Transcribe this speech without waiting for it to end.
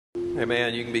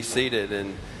Amen. You can be seated.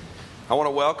 And I want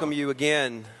to welcome you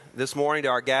again this morning to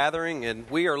our gathering. And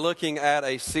we are looking at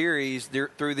a series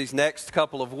through these next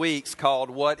couple of weeks called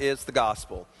What is the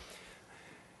Gospel?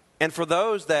 And for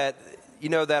those that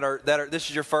are this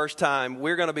is your first time, I'm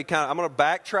going to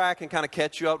backtrack and kind of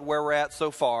catch you up to where we're at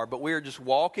so far. But we are just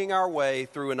walking our way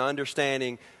through an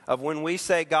understanding of when we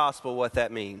say gospel, what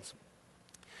that means.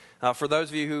 For those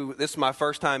of you who, this is my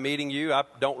first time meeting you, I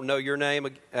don't know your name,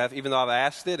 even though I've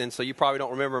asked it, and so you probably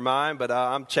don't remember mine, but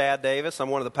I'm Chad Davis.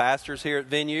 I'm one of the pastors here at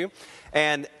Venue.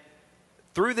 And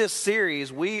through this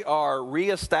series, we are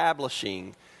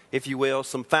reestablishing, if you will,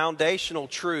 some foundational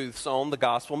truths on the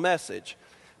gospel message.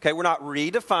 Okay, we're not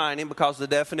redefining because the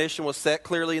definition was set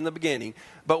clearly in the beginning,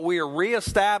 but we are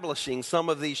reestablishing some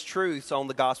of these truths on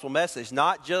the gospel message,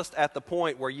 not just at the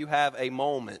point where you have a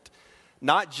moment,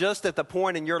 not just at the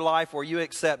point in your life where you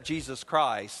accept Jesus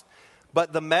Christ,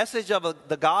 but the message of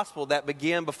the gospel that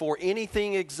began before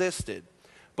anything existed.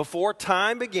 Before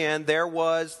time began, there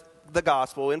was the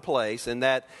gospel in place, and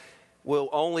that will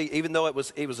only, even though it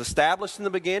was established in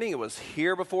the beginning, it was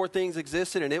here before things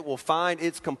existed, and it will find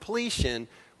its completion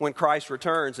when Christ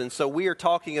returns. And so we are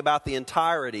talking about the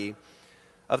entirety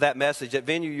of that message. At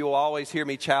Venue, you'll always hear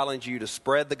me challenge you to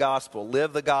spread the gospel,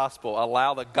 live the gospel,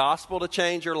 allow the gospel to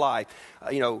change your life.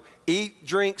 Eat,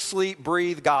 drink, sleep,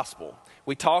 breathe gospel.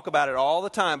 We talk about it all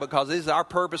the time because this is our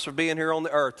purpose for being here on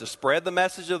the earth, to spread the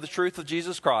message of the truth of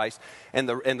Jesus Christ and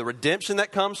the redemption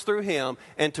that comes through Him,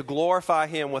 and to glorify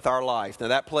Him with our life. Now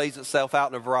that plays itself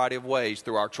out in a variety of ways,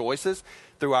 through our choices,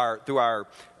 through our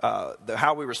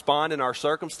how we respond in our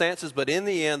circumstances. But in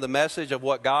the end, the message of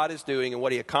what God is doing and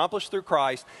what He accomplished through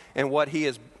Christ and what He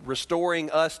is restoring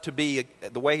us to be,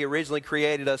 the way He originally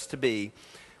created us to be,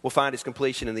 will find its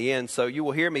completion in the end. So you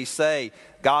will hear me say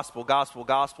gospel, gospel,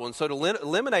 gospel. And so to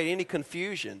eliminate any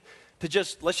confusion,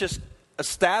 let's just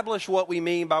establish what we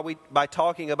mean by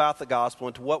talking about the gospel,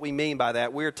 and to what we mean by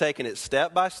that, we're taking it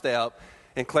step by step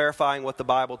and clarifying what the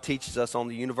Bible teaches us on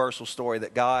the universal story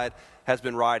that God has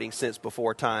been writing since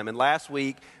before time. And last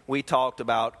week, we talked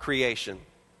about creation.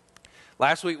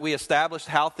 Last week, we established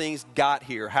how things got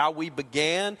here, how we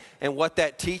began, and what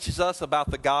that teaches us about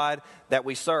the God that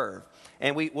we serve.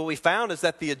 And what we found is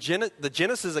that the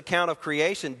Genesis account of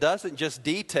creation doesn't just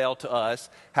detail to us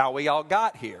how we all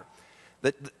got here.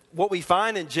 What we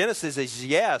find in Genesis is,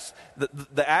 yes,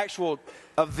 the actual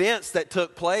events that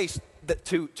took place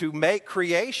to make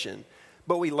creation,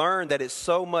 but we learn that it's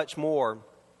so much more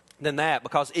than that,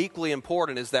 because equally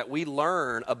important is that we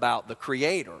learn about the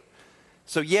Creator.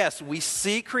 So yes, we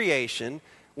see creation,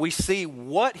 we see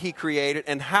what He created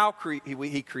and how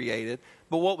He created,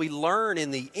 but what we learn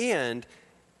in the end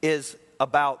is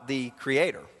about the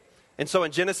Creator. And so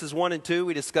in Genesis 1 and 2,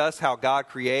 we discuss how God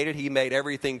created. He made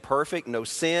everything perfect, no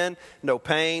sin, no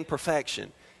pain,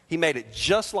 perfection. He made it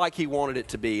just like He wanted it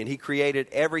to be, and He created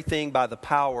everything by the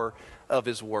power of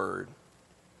His Word.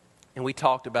 And we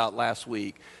talked about last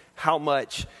week how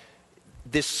much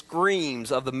this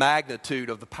screams of the magnitude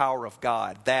of the power of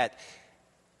God, that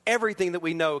everything that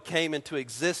we know came into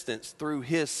existence through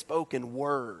His spoken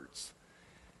words.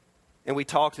 And we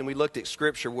talked and we looked at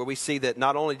Scripture where we see that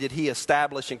not only did He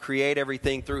establish and create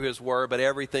everything through His Word, but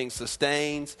everything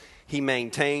sustains, He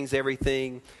maintains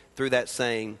everything through that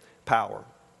same power.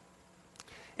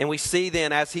 And we see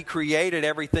then, as He created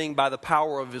everything by the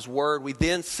power of His Word, we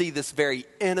then see this very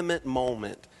intimate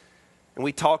moment. And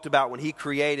we talked about when He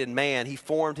created man, He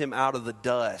formed him out of the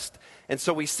dust. And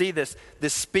so we see this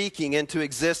speaking into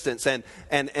existence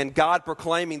and God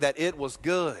proclaiming that it was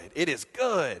good. It is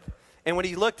good. And when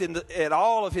He looked at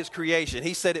all of His creation,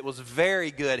 He said it was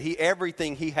very good.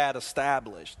 Everything He had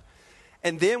established.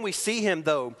 And then we see Him,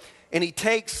 though, and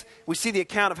we see the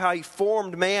account of how He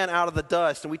formed man out of the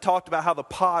dust. And we talked about how the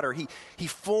potter, he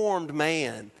formed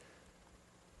man.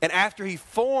 And after He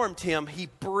formed him, He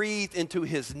breathed into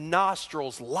his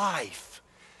nostrils life.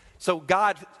 So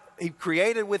God, He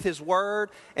created with His Word,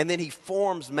 and then He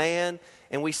forms man.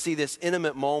 And we see this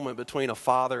intimate moment between a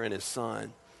father and his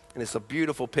son. And it's a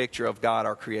beautiful picture of God,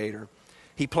 our Creator.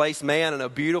 He placed man in a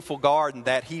beautiful garden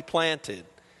that He planted.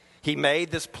 He made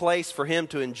this place for him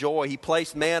to enjoy. He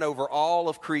placed man over all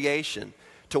of creation,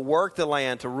 to work the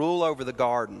land, to rule over the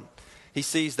garden. He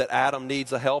sees that Adam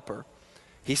needs a helper.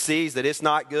 He sees that it's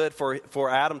not good for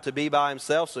Adam to be by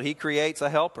himself, so He creates a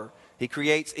helper. He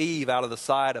creates Eve out of the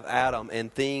side of Adam,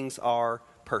 and things are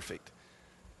perfect.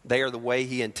 They are the way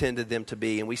He intended them to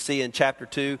be. And we see in chapter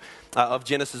 2 of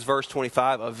Genesis, verse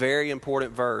 25, a very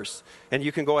important verse. And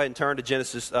you can go ahead and turn to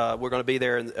Genesis. We're going to be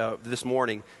there this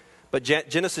morning. But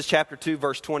Genesis chapter 2,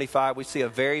 verse 25, we see a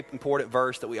very important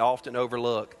verse that we often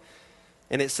overlook.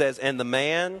 And it says, "And the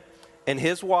man and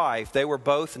his wife, they were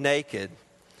both naked,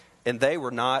 and they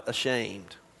were not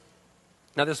ashamed.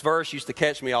 Now, this verse used to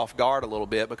catch me off guard a little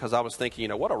bit because I was thinking,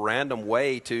 what a random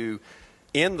way to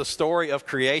end the story of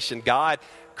creation. God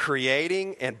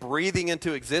creating and breathing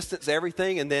into existence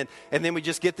everything, and then we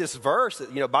just get this verse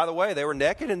that, by the way, they were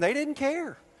naked and they didn't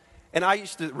care. And I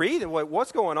used to read and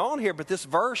what's going on here? But this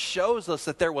verse shows us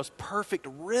that there was perfect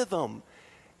rhythm.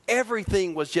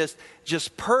 Everything was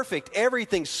just perfect.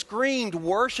 Everything screamed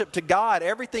worship to God.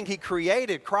 Everything he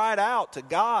created cried out to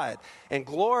God and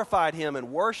glorified him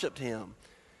and worshiped him.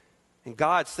 And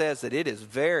God says that it is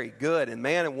very good. And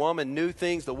man and woman knew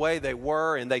things the way they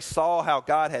were, and they saw how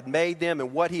God had made them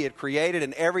and what he had created,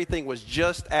 and everything was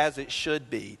just as it should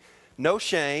be. No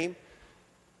shame,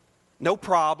 no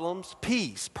problems,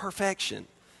 peace, perfection.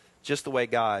 Just the way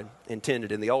God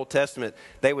intended. In the Old Testament,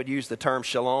 they would use the term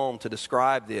shalom to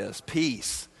describe this.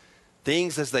 Peace.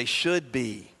 Things as they should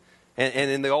be. And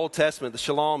in the Old Testament, the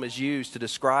shalom is used to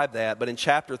describe that. But in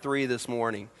chapter 3 this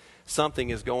morning,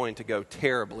 something is going to go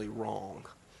terribly wrong.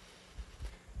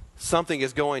 Something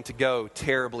is going to go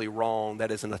terribly wrong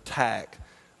that is an attack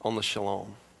on the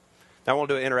shalom. Now I want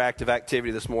to do an interactive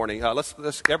activity this morning. Let's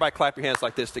everybody clap your hands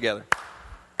like this together.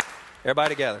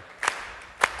 Everybody together.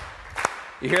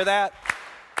 You hear that?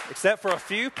 Except for a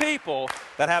few people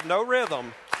that have no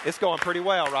rhythm, it's going pretty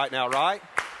well right now, right?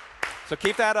 So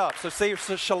keep that up. So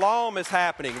shalom is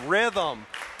happening, rhythm.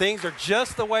 Things are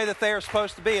just the way that they are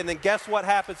supposed to be. And then guess what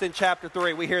happens in chapter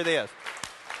 3? We hear this.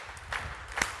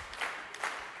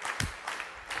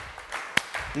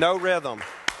 No rhythm.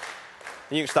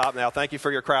 And you can stop now. Thank you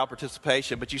for your crowd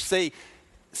participation. But you see,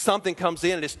 something comes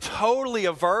in and it's totally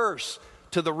averse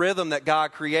to the rhythm that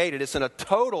God created. It's in a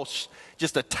total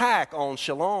just attack on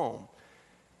shalom.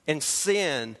 And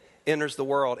sin enters the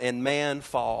world and man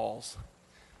falls.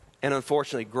 And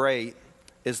unfortunately, great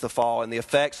is the fall. And the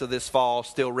effects of this fall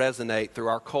still resonate through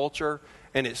our culture,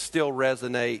 and it still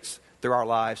resonates through our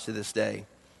lives to this day.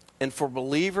 And for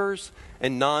believers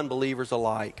and non-believers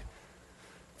alike,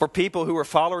 for people who are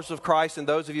followers of Christ and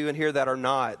those of you in here that are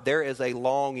not, there is a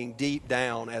longing deep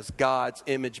down as God's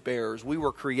image bearers. We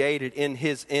were created in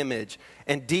his image.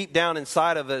 And deep down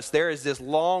inside of us, there is this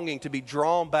longing to be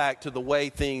drawn back to the way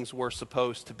things were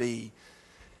supposed to be.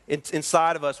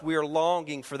 Inside of us, we are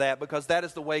longing for that because that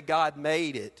is the way God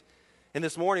made it. And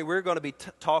this morning, we're going to be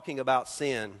talking about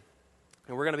sin.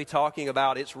 And we're going to be talking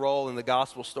about its role in the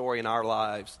gospel story in our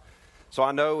lives. So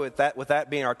I know with that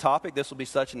being our topic, this will be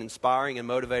such an inspiring and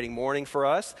motivating morning for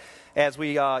us, as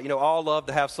we all love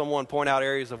to have someone point out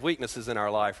areas of weaknesses in our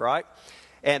life, right?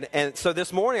 And so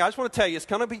this morning, I just want to tell you, it's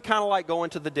going to be kind of like going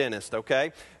to the dentist,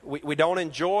 okay? We don't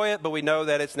enjoy it, but we know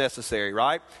that it's necessary,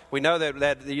 right? We know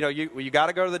that you got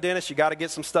to go to the dentist, you got to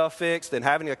get some stuff fixed, and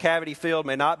having a cavity filled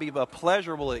may not be a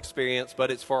pleasurable experience,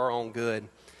 but it's for our own good.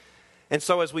 And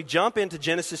so as we jump into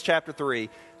Genesis chapter 3,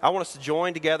 I want us to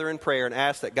join together in prayer and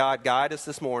ask that God guide us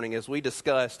this morning as we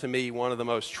discuss, to me, one of the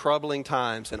most troubling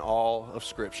times in all of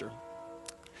Scripture.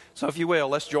 So if you will,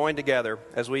 let's join together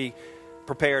as we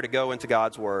prepare to go into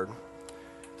God's Word.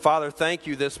 Father, thank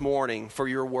you this morning for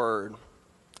your Word.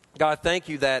 God, thank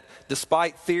you that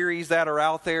despite theories that are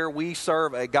out there, we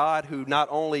serve a God who not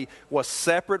only was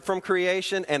separate from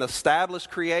creation and established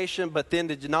creation, but then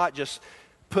did not just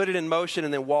put it in motion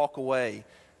and then walk away.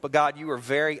 But God, you are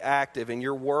very active, and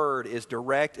your word is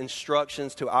direct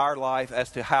instructions to our life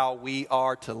as to how we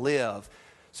are to live.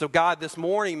 So God, this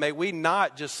morning, may we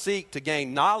not just seek to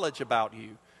gain knowledge about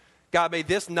you. God, may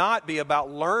this not be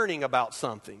about learning about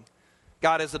something.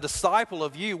 God, as a disciple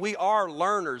of you, we are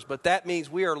learners, but that means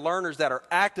we are learners that are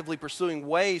actively pursuing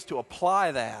ways to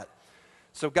apply that.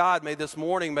 So God, may this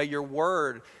morning, may your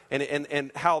word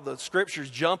and how the scriptures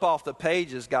jump off the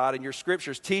pages, God, and your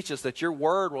scriptures teach us that your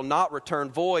word will not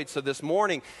return void. So this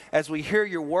morning, as we hear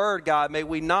your word, God, may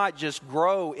we not just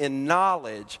grow in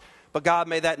knowledge, but God,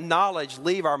 may that knowledge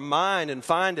leave our mind and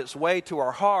find its way to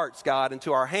our hearts, God, and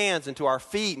to our hands and to our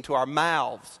feet and to our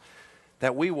mouths,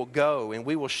 that we will go and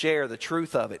we will share the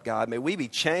truth of it, God. May we be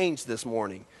changed this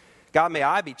morning. God, may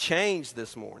I be changed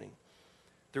this morning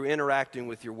through interacting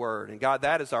with your word. And God,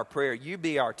 that is our prayer. You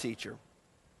be our teacher.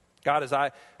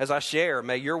 God, as I share,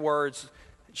 may your words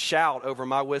shout over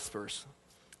my whispers.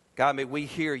 God, may we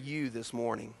hear you this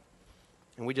morning.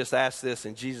 And we just ask this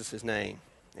in Jesus' name.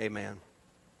 Amen.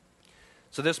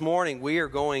 So this morning we are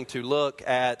going to look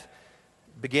at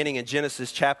beginning in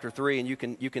Genesis chapter 3, and you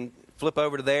can flip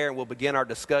over to there and we'll begin our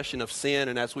discussion of sin.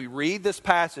 And as we read this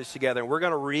passage together, and we're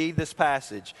going to read this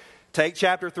passage, take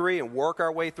chapter 3 and work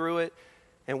our way through it.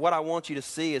 And what I want you to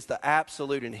see is the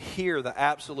absolute and hear the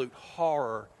absolute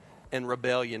horror and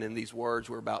rebellion in these words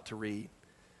we're about to read.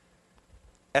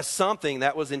 as something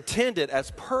that was intended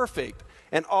as perfect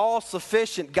and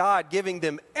all-sufficient God, giving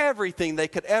them everything they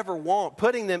could ever want,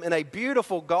 putting them in a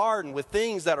beautiful garden with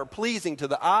things that are pleasing to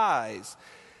the eyes.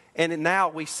 And now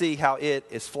we see how it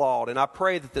is flawed. And I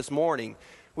pray that this morning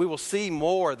we will see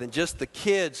more than just the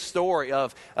kid's story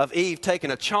of Eve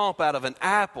taking a chomp out of an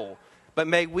apple. But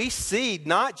may we see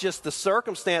not just the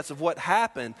circumstance of what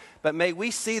happened, but may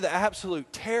we see the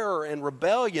absolute terror and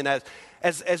rebellion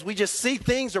as we just see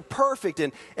things are perfect.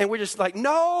 And we're just like,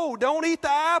 no, don't eat the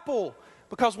apple.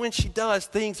 Because when she does,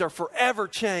 things are forever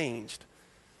changed.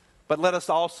 But let us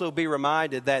also be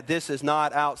reminded that this is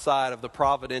not outside of the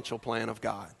providential plan of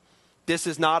God. This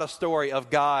is not a story of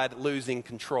God losing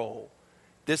control.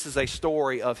 This is a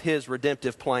story of his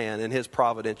redemptive plan and his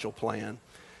providential plan.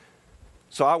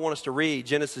 So I want us to read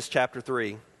Genesis chapter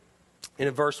 3. And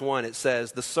in verse 1 it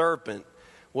says, "The serpent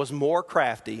was more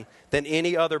crafty than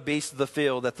any other beast of the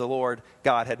field that the Lord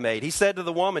God had made. He said to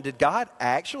the woman, 'Did God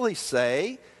actually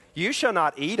say, you shall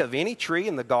not eat of any tree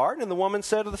in the garden?' And the woman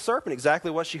said to the serpent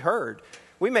exactly what she heard.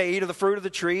 'We may eat of the fruit of the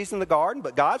trees in the garden,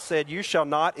 but God said, you shall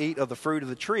not eat of the fruit of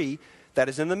the tree that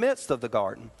is in the midst of the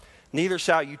garden. Neither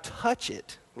shall you touch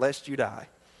it, lest you die.'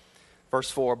 Verse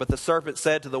 4, "But the serpent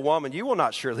said to the woman, 'You will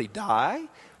not surely die,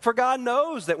 for God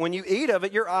knows that when you eat of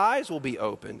it, your eyes will be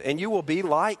opened, and you will be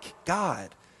like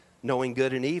God, knowing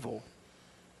good and evil.'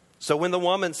 So when the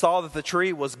woman saw that the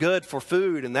tree was good for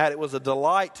food, and that it was a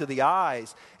delight to the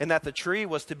eyes, and that the tree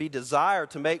was to be desired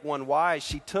to make one wise,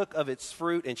 she took of its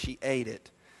fruit and she ate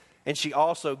it. And she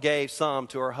also gave some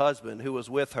to her husband who was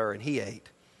with her, and he ate.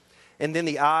 And then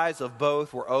the eyes of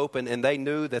both were opened, and they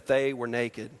knew that they were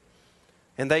naked.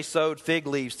 And they sewed fig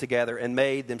leaves together and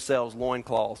made themselves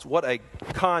loincloths." What a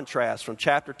contrast from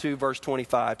chapter 2, verse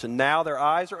 25, to now their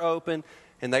eyes are open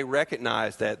and they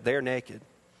recognize that they're naked.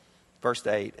 Verse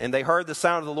 8, "And they heard the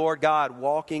sound of the Lord God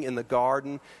walking in the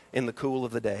garden in the cool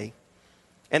of the day.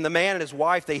 And the man and his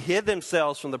wife, they hid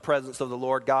themselves from the presence of the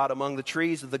Lord God among the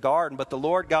trees of the garden. But the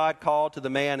Lord God called to the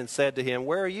man and said to him,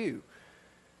 'Where are you?'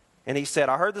 And he said,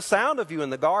 'I heard the sound of you in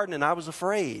the garden, and I was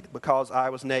afraid, because I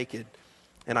was naked,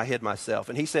 and I hid myself.'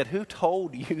 And he said, 'Who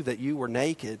told you that you were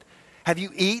naked? Have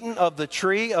you eaten of the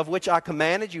tree of which I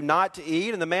commanded you not to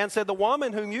eat?' And the man said, 'The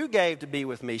woman whom you gave to be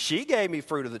with me, she gave me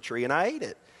fruit of the tree, and I ate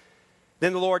it.'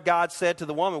 Then the Lord God said to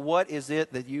the woman, 'What is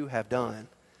it that you have done?'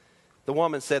 The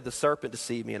woman said, 'The serpent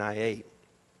deceived me, and I ate.'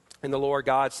 And the Lord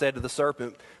God said to the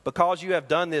serpent, 'Because you have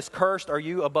done this, cursed are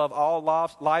you above all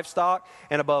livestock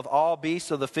and above all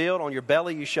beasts of the field. On your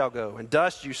belly you shall go, and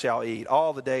dust you shall eat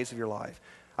all the days of your life.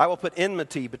 I will put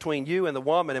enmity between you and the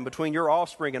woman, and between your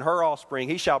offspring and her offspring.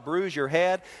 He shall bruise your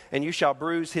head, and you shall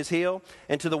bruise his heel.'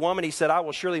 And to the woman he said, 'I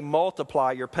will surely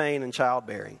multiply your pain in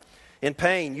childbearing. In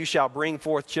pain you shall bring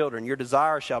forth children. Your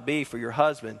desire shall be for your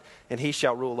husband, and he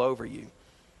shall rule over you.'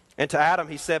 And to Adam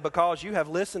he said, 'Because you have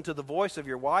listened to the voice of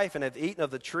your wife and have eaten of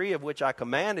the tree of which I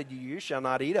commanded you, you shall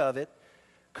not eat of it.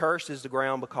 Cursed is the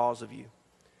ground because of you.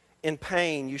 In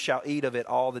pain you shall eat of it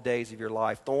all the days of your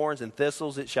life. Thorns and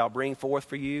thistles it shall bring forth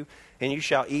for you, and you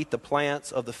shall eat the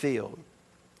plants of the field.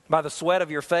 By the sweat of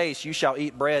your face you shall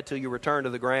eat bread till you return to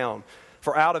the ground.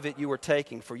 For out of it you were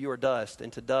taken, for you are dust,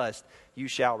 and to dust you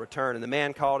shall return.' And the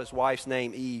man called his wife's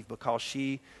name Eve, because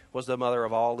she was the mother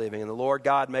of all living. And the Lord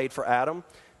God made for Adam,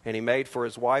 and he made for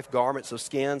his wife garments of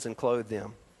skins and clothed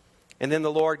them. And then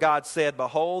the Lord God said,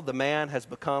 'Behold, the man has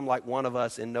become like one of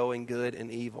us in knowing good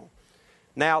and evil.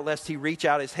 Now lest he reach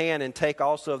out his hand and take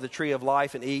also of the tree of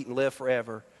life and eat and live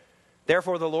forever.'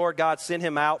 Therefore the Lord God sent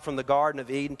him out from the Garden of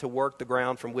Eden to work the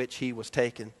ground from which he was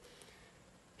taken.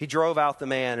 He drove out the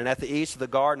man, and at the east of the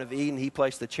Garden of Eden he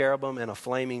placed the cherubim and a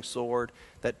flaming sword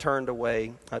that turned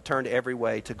every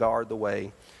way to guard the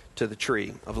way to the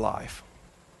tree of life."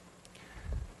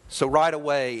 So right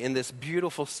away, in this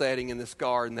beautiful setting in this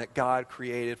garden that God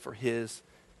created for his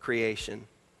creation,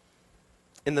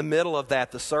 in the middle of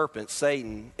that, the serpent,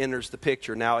 Satan, enters the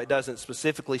picture. Now, it doesn't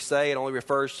specifically say, it only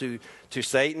refers to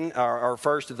Satan, or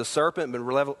refers to the serpent, but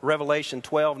in Revelation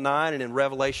 12:9 and in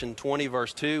Revelation 20,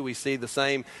 verse 2, we see the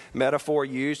same metaphor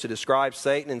used to describe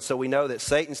Satan. And so we know that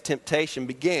Satan's temptation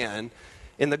began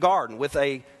in the garden with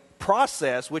a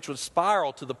process which would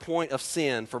spiral to the point of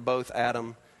sin for both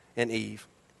Adam and Eve.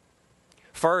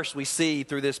 First, we see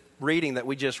through this reading that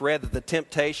we just read that the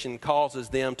temptation causes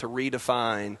them to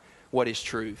redefine what is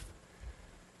truth.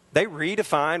 They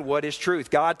redefine what is truth.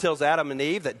 God tells Adam and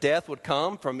Eve that death would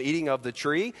come from eating of the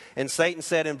tree. And Satan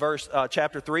said in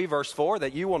chapter 3, verse 4,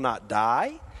 that you will not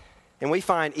die. And we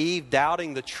find Eve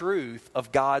doubting the truth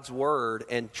of God's word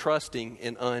and trusting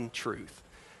in untruth.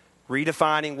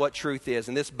 Redefining what truth is.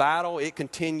 And this battle, it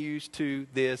continues to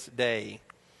this day.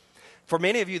 For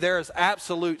many of you, there is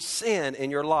absolute sin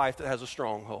in your life that has a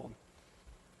stronghold.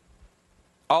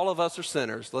 All of us are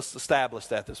sinners. Let's establish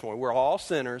that this morning. We're all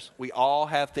sinners. We all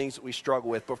have things that we struggle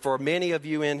with. But for many of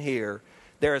you in here,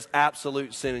 there is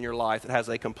absolute sin in your life that has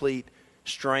a complete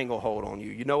stranglehold on you.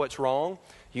 You know it's wrong.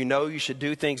 You know you should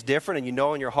do things different, and you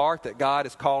know in your heart that God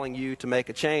is calling you to make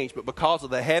a change. But because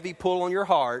of the heavy pull on your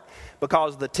heart,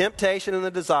 because of the temptation and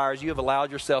the desires, you have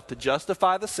allowed yourself to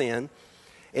justify the sin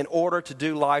in order to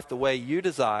do life the way you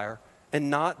desire and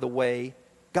not the way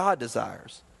God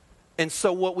desires. And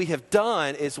so what we have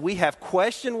done is we have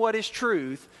questioned what is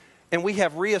truth, and we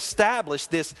have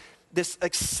reestablished this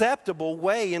acceptable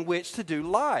way in which to do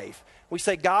life. We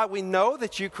say, God, we know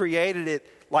that you created it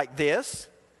like this,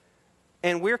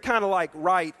 and we're kind of like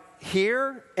right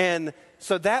here, and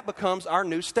so that becomes our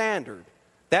new standard.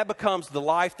 That becomes the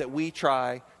life that we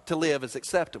try to live as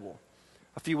acceptable.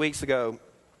 A few weeks ago,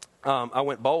 I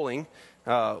went bowling,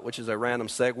 which is a random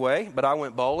segue, but I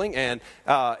went bowling, and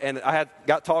I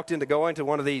got talked into going to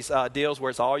one of these deals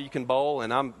where it's all you can bowl,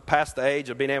 and I'm past the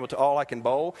age of being able to all I can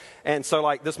bowl. And so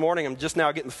like this morning, I'm just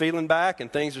now getting the feeling back,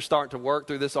 and things are starting to work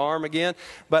through this arm again.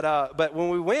 But when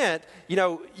we went,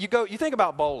 you think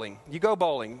about bowling. You go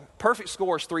bowling. Perfect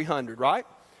score is 300, right?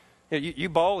 You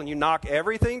bowl and you knock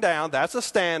everything down. That's a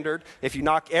standard. If you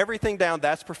knock everything down,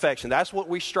 that's perfection. That's what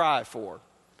we strive for.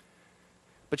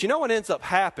 But you know what ends up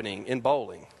happening in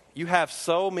bowling? You have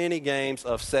so many games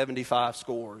of 75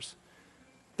 scores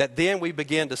that then we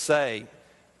begin to say,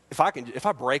 if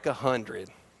I break 100,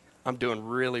 I'm doing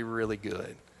really, really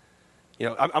good.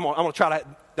 I'm going to try to.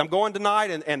 I'm going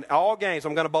tonight, and all games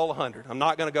I'm going to bowl 100. I'm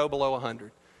not going to go below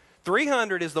 100.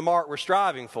 300 is the mark we're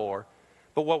striving for.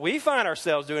 But what we find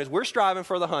ourselves doing is we're striving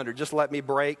for the 100. Just let me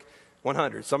break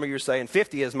 100. Some of you are saying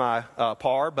 50 is my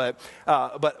par, but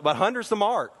 100 is the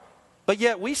mark. But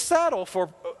yet we settle for,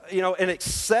 an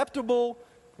acceptable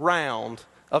round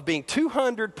of being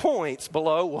 200 points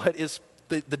below what is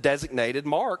the designated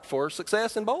mark for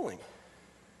success in bowling.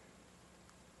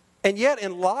 And yet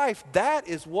in life, that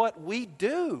is what we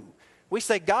do. We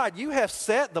say, God, you have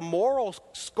set the moral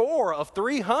score of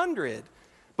 300,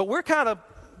 but we're kind of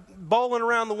bowling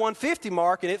around the 150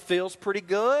 mark, and it feels pretty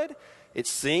good. It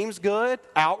seems good.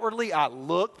 Outwardly, I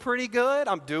look pretty good.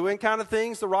 I'm doing kind of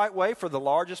things the right way for the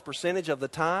largest percentage of the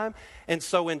time. And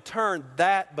so in turn,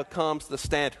 that becomes the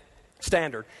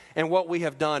standard. And what we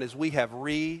have done is we have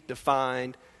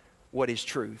redefined what is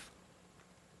truth.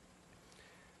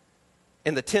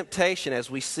 And the temptation, as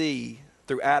we see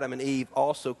through Adam and Eve,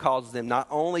 also causes them not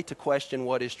only to question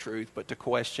what is truth, but to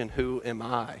question, who am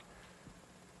I?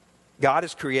 God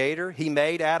is creator. He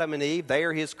made Adam and Eve. They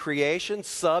are his creation,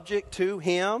 subject to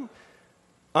him,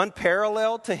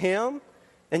 unparalleled to him.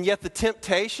 And yet the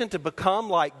temptation to become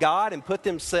like God and put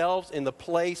themselves in the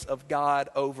place of God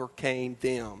overcame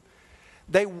them.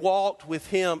 They walked with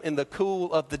him in the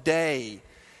cool of the day.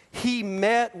 He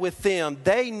met with them.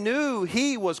 They knew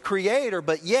he was creator,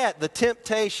 but yet the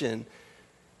temptation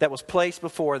that was placed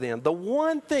before them. The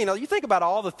one thing, now you think about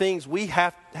all the things we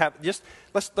have just,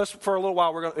 let's for a little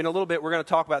while, in a little bit, we're going to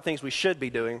talk about things we should be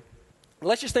doing.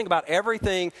 Let's just think about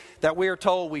everything that we are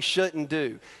told we shouldn't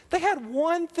do. They had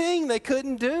one thing they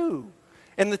couldn't do,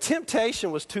 and the temptation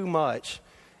was too much.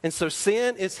 And so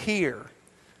sin is here.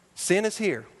 Sin is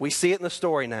here. We see it in the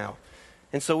story now.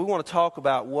 And so we want to talk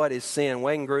about what is sin.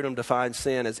 Wayne Grudem defines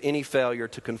sin as any failure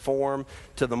to conform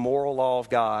to the moral law of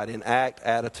God in act,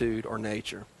 attitude, or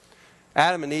nature.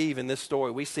 Adam and Eve in this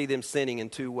story, we see them sinning in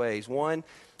two ways. One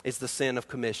is the sin of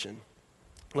commission.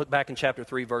 Look back in chapter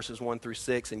 3, verses 1 through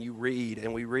 6, and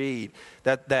we read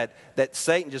that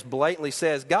Satan just blatantly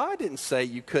says, God didn't say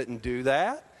you couldn't do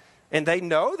that. And they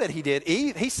know that he did.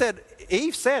 Eve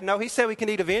said, no, he said we can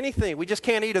eat of anything. We just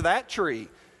can't eat of that tree.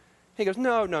 He goes,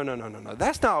 no.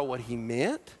 That's not what he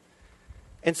meant.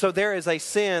 And so there is a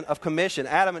sin of commission.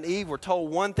 Adam and Eve were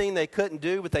told one thing they couldn't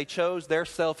do, but they chose their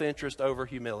self-interest over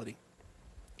humility.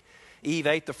 Eve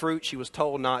ate the fruit she was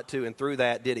told not to, and through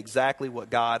that did exactly what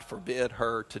God forbid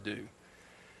her to do.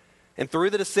 And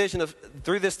through this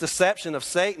deception of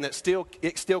Satan, it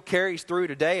still carries through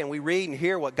today, and we read and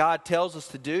hear what God tells us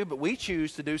to do, but we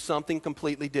choose to do something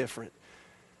completely different.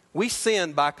 We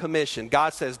sin by commission.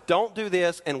 God says, don't do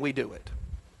this, and we do it.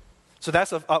 So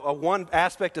that's a one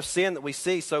aspect of sin that we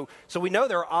see. So we know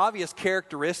there are obvious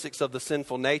characteristics of the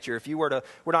sinful nature. If you we're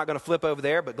not going to flip over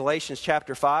there, but Galatians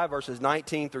chapter 5, verses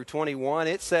 19 through 21,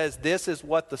 it says this is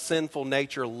what the sinful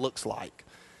nature looks like.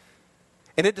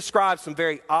 And it describes some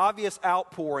very obvious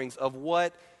outpourings of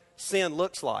what sin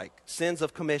looks like, sins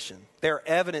of commission. There are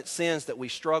evident sins that we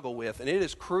struggle with, and it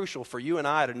is crucial for you and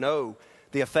I to know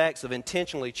the effects of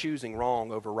intentionally choosing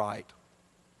wrong over right.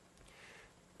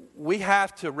 we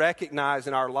have to recognize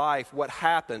in our life what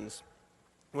happens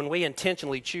when we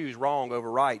intentionally choose wrong over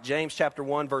right. James chapter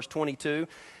 1, verse 22,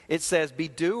 it says, "Be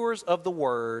doers of the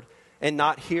word and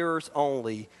not hearers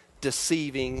only,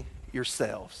 deceiving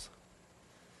yourselves.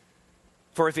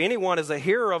 For if anyone is a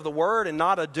hearer of the word and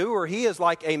not a doer, he is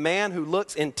like a man who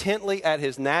looks intently at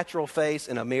his natural face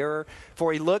in a mirror.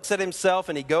 For he looks at himself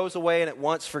and he goes away and at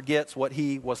once forgets what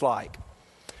he was like.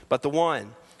 But the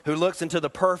one who looks into the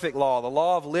perfect law, the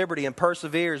law of liberty, and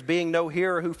perseveres, being no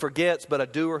hearer who forgets, but a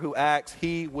doer who acts,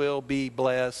 he will be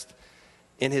blessed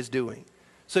in his doing."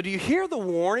 So do you hear the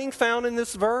warning found in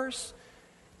this verse?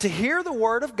 To hear the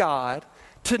word of God,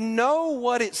 to know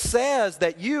what it says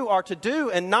that you are to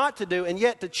do and not to do, and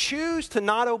yet to choose to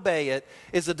not obey it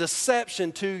is a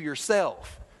deception to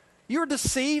yourself. You're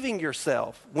deceiving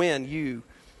yourself when you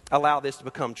allow this to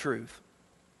become truth.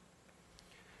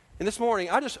 And this morning,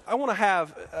 I'm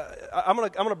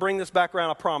going to bring this back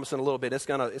around, I promise, in a little bit. It's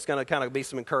going to kind of be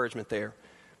some encouragement there.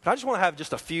 But I just want to have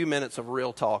just a few minutes of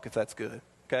real talk, if that's good,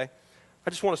 okay? I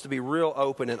just want us to be real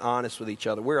open and honest with each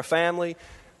other. We're a family.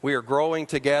 We are growing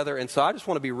together, and so I just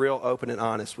want to be real open and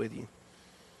honest with you.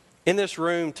 In this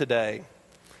room today,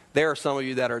 there are some of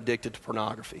you that are addicted to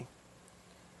pornography.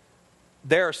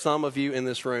 There are some of you in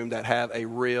this room that have a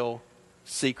real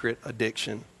secret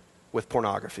addiction with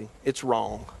pornography. It's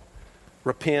wrong.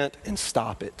 Repent and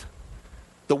stop it.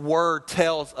 The Word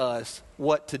tells us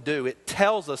what to do. It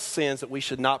tells us sins that we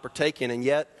should not partake in, and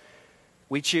yet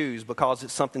we choose because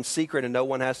it's something secret and no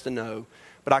one has to know.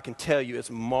 But I can tell you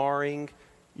it's marring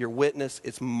your witness,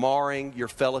 it's marring your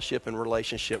fellowship and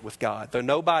relationship with God. Though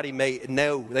nobody may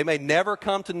know, they may never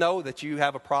come to know that you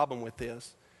have a problem with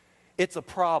this. It's a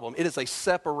problem. It is a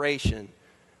separation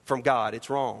from God. It's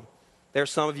wrong.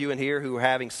 There's some of you in here who are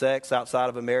having sex outside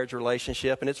of a marriage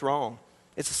relationship, and it's wrong.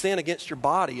 It's a sin against your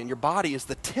body, and your body is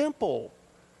the temple.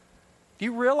 Do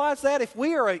you realize that? If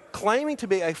we are claiming to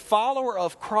be a follower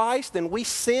of Christ, then we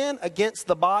sin against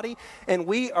the body, and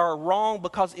we are wrong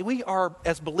because we are,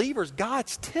 as believers,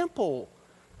 God's temple.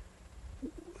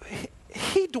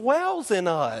 He dwells in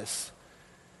us.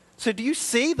 So do you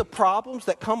see the problems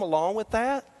that come along with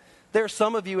that? There are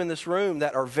some of you in this room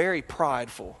that are very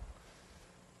prideful,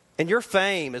 and your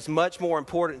fame is much more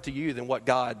important to you than what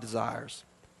God desires.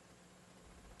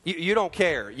 You don't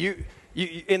care. You,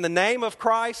 in the name of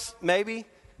Christ, maybe,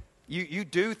 you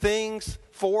do things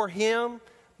for Him,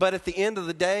 but at the end of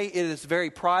the day, it is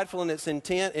very prideful in its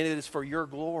intent, and it is for your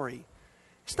glory.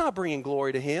 It's not bringing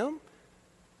glory to Him.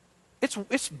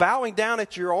 It's bowing down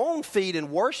at your own feet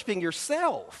and worshiping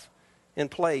yourself in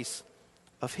place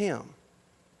of Him.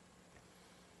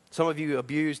 Some of you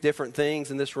abuse different things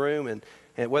in this room, and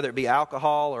whether it be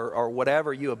alcohol or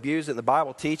whatever, you abuse it. And the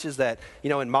Bible teaches that,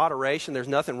 in moderation, there's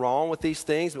nothing wrong with these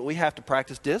things, but we have to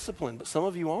practice discipline. But some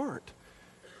of you aren't.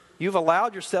 You've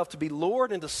allowed yourself to be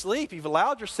lured into sleep. You've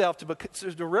allowed yourself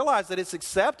to realize that it's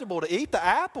acceptable to eat the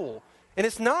apple, and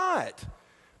it's not.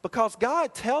 Because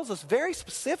God tells us very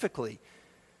specifically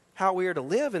how we are to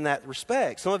live in that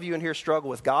respect. Some of you in here struggle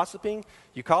with gossiping.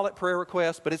 You call it prayer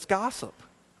requests, but it's gossip.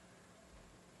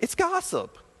 It's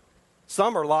gossip.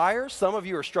 Some are liars. Some of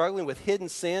you are struggling with hidden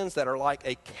sins that are like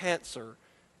a cancer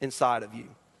inside of you.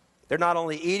 They're not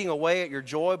only eating away at your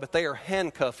joy, but they are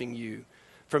handcuffing you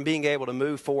from being able to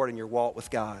move forward in your walk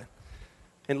with God.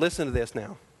 And listen to this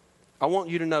now. I want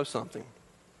you to know something.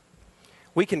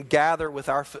 We can gather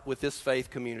with this faith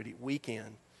community week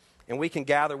in, and we can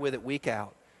gather with it week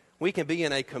out. We can be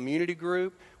in a community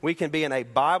group. We can be in a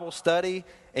Bible study,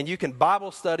 and you can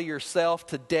Bible study yourself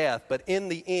to death. But in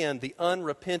the end, the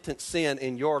unrepentant sin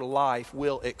in your life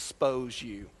will expose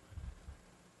you.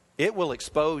 It will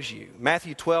expose you.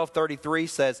 Matthew 12:33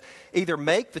 says, either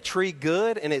make the tree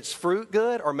good and its fruit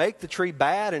good, or make the tree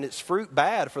bad and its fruit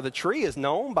bad, for the tree is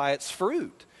known by its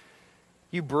fruit.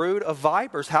 You brood of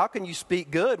vipers, how can you speak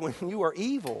good when you are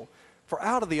evil? For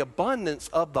out of the abundance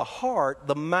of the heart,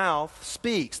 the mouth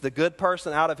speaks. The good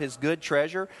person out of his good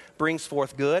treasure brings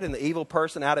forth good, and the evil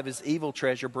person out of his evil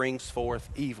treasure brings forth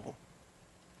evil.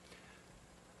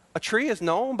 A tree is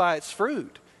known by its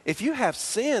fruit. If you have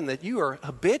sin that you are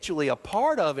habitually a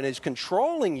part of and is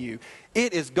controlling you,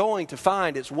 it is going to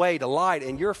find its way to light,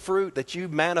 and your fruit that you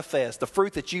manifest, the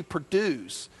fruit that you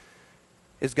produce,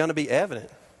 is going to be evident.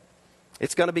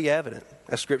 It's going to be evident,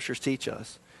 as scriptures teach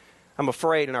us. I'm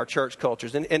afraid in our church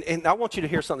cultures, and I want you to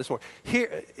hear something this morning.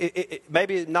 Here,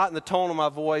 maybe not in the tone of my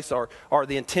voice or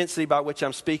the intensity by which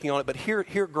I'm speaking on it, but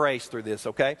hear grace through this,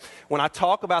 okay? When I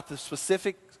talk about the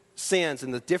specific sins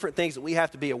and the different things that we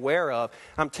have to be aware of.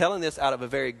 I'm telling this out of a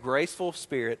very graceful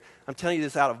spirit. I'm telling you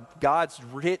this out of God's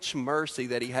rich mercy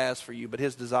that he has for you, but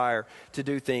his desire to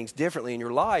do things differently in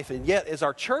your life. And yet, as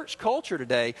our church culture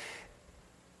today,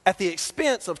 at the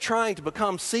expense of trying to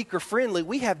become seeker-friendly,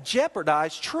 we have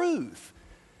jeopardized truth.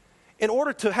 In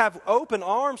order to have open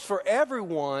arms for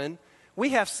everyone, we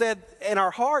have said in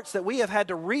our hearts that we have had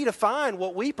to redefine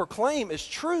what we proclaim as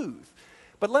truth.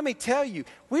 But let me tell you,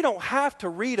 we don't have to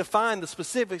redefine the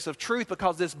specifics of truth,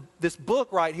 because this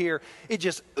book right here, it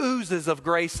just oozes of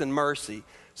grace and mercy.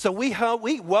 So we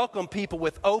welcome people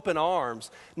with open arms,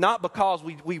 not because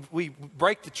we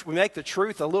make the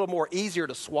truth a little more easier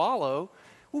to swallow.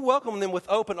 We welcome them with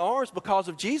open arms because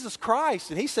of Jesus Christ.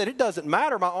 And he said, it doesn't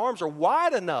matter, my arms are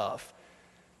wide enough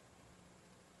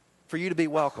for you to be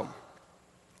welcome.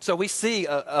 So we see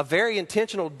a very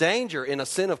intentional danger in a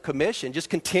sin of commission, just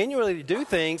continually to do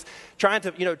things, trying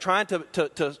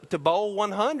to bowl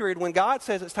 100 when God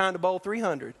says it's time to bowl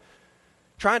 300.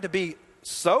 Trying to be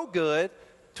so good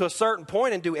to a certain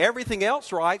point and do everything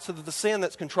else right so that the sin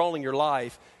that's controlling your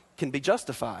life can be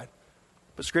justified.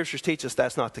 But scriptures teach us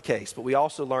that's not the case. But we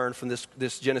also learn from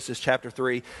this Genesis chapter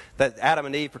 3 that Adam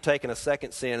and Eve partake in a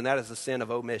second sin, and that is the sin of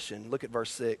omission. Look at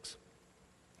verse 6.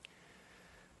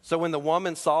 So when the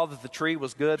woman saw that the tree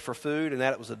was good for food, and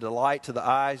that it was a delight to the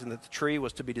eyes, and that the tree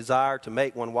was to be desired to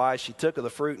make one wise, she took of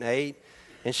the fruit and ate.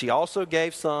 And she also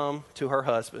gave some to her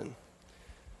husband,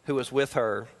 who was with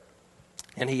her,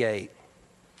 and he ate.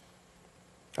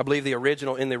 I believe in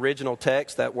the original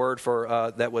text, that word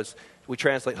for we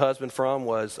translate husband from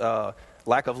was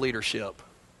lack of leadership.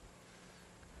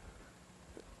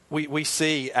 We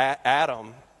see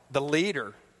Adam, the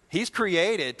leader. He's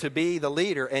created to be the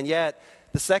leader, and yet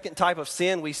the second type of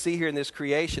sin we see here in this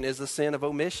creation is the sin of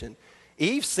omission.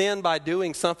 Eve sinned by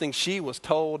doing something she was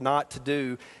told not to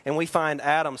do, and we find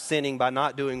Adam sinning by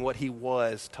not doing what he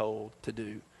was told to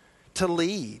do, to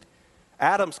lead.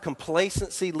 Adam's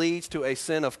complacency leads to a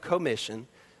sin of commission,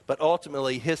 but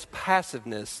ultimately his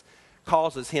passiveness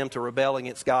causes him to rebel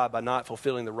against God by not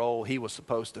fulfilling the role he was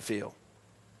supposed to fill.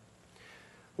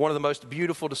 One of the most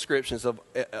beautiful descriptions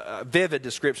vivid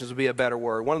descriptions would be a better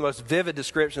word. One of the most vivid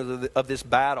descriptions of this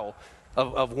battle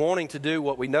of wanting to do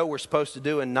what we know we're supposed to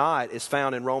do and not is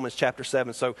found in Romans chapter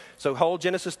 7. So hold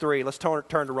Genesis 3. Let's turn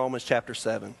to Romans chapter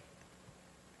 7.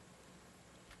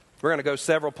 We're going to go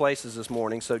several places this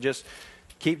morning, so just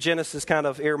keep Genesis kind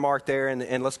of earmarked there,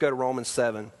 and let's go to Romans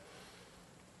 7.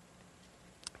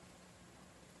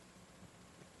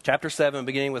 Chapter 7,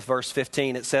 beginning with verse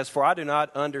 15, it says, "For I do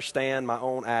not understand my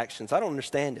own actions." I don't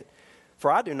understand it.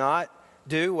 "For I do not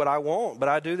do what I want, but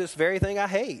I do this very thing I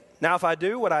hate. Now if I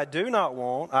do what I do not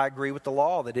want, I agree with the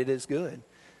law that it is good.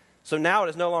 So now it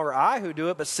is no longer I who do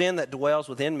it, but sin that dwells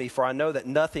within me. For I know that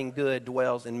nothing good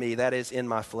dwells in me, that is, in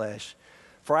my flesh.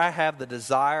 For I have the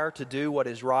desire to do what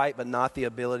is right, but not the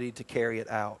ability to carry it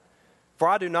out. For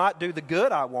I do not do the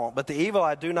good I want, but the evil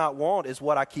I do not want is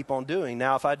what I keep on doing.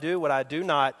 Now if I do what I do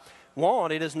not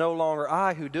want, it is no longer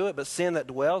I who do it, but sin that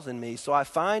dwells in me. So I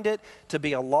find it to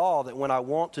be a law that when I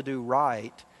want to do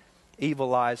right, evil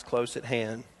lies close at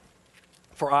hand.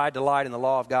 For I delight in the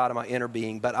law of God in my inner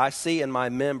being, but I see in my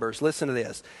members," listen to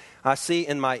this, "I see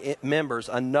in my members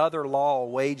another law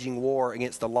waging war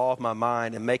against the law of my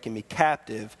mind and making me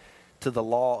captive to the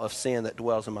law of sin that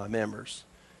dwells in my members.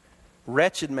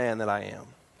 Wretched man that I am,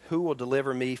 who will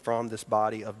deliver me from this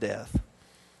body of death?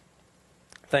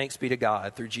 Thanks be to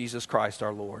God through Jesus Christ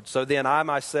our Lord. So then I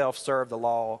myself serve the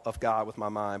law of God with my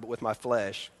mind, but with my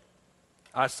flesh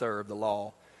I serve the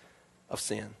law of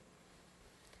sin."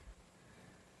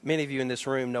 Many of you in this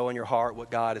room know in your heart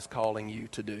what God is calling you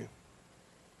to do,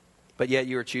 but yet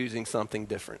you are choosing something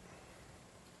different.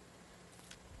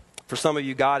 For some of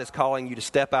you, God is calling you to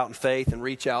step out in faith and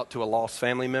reach out to a lost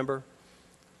family member,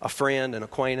 a friend, an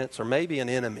acquaintance, or maybe an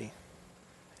enemy.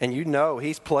 And you know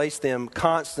He's placed them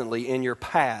constantly in your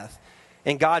path.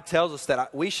 And God tells us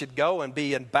that we should go and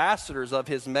be ambassadors of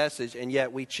His message, and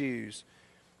yet we choose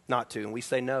not to, and we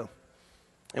say no.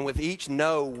 And with each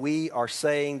no, we are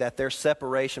saying that their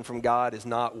separation from God is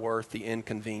not worth the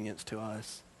inconvenience to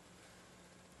us.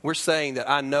 We're saying that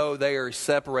I know they are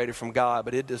separated from God,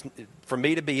 but for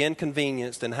me to be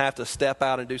inconvenienced and have to step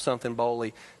out and do something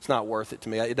boldly, it's not worth it to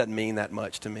me. It doesn't mean that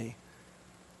much to me.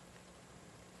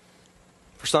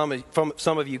 For some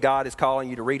of you, God is calling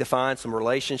you to redefine some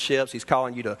relationships. He's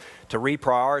calling you to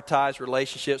reprioritize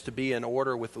relationships, to be in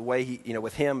order with the way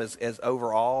with Him as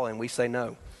overall, and we say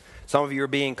no. Some of you are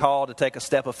being called to take a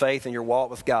step of faith in your walk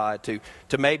with God,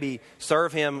 to maybe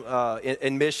serve Him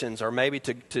in missions, or maybe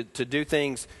to do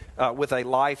things with a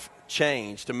life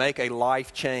change, to make a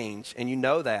life change, and you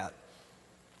know that.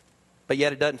 But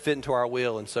yet it doesn't fit into our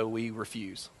will, and so we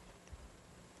refuse.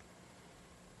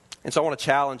 And so I want to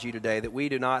challenge you today that we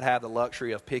do not have the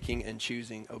luxury of picking and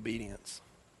choosing obedience.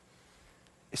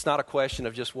 It's not a question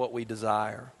of just what we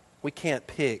desire. We can't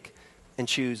pick and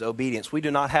choose obedience. We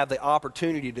do not have the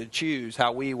opportunity to choose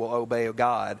how we will obey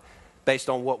God based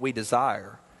on what we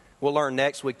desire. We'll learn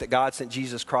next week that God sent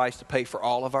Jesus Christ to pay for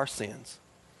all of our sins.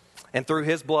 And through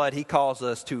his blood, he calls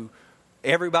us, to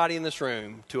everybody in this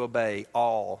room, to obey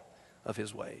all of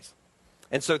his ways.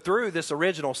 And so through this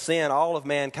original sin, all of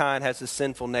mankind has this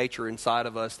sinful nature inside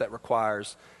of us that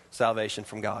requires salvation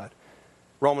from God.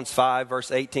 Romans 5,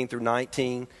 verse 18 through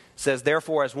 19 says,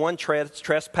 "Therefore, as one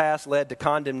trespass led to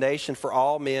condemnation for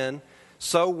all men,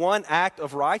 so one act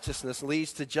of righteousness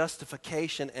leads to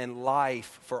justification and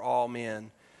life for all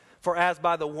men. For as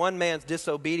by the one man's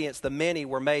disobedience the many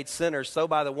were made sinners, so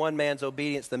by the one man's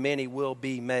obedience the many will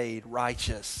be made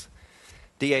righteous."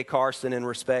 D.A. Carson, in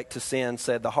respect to sin,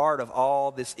 said, "The heart of all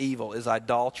this evil is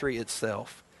idolatry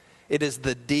itself. It is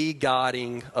the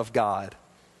de-godding of God.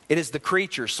 It is the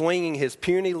creature swinging his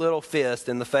puny little fist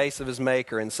in the face of his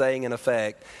maker and saying, in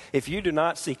effect, if you do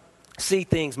not see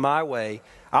things my way,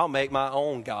 I'll make my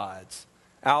own gods.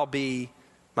 I'll be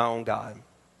my own God."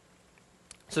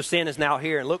 So sin is now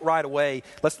here, and look right away.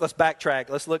 Let's backtrack.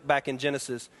 Let's look back in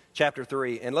Genesis chapter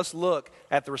 3, and let's look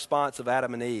at the response of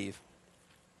Adam and Eve.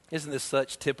 Isn't this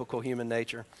such typical human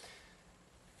nature?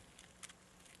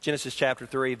 Genesis chapter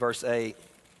 3, verse 8.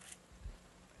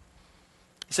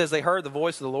 It says, "They heard the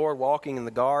voice of the Lord walking in the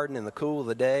garden in the cool of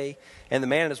the day, and the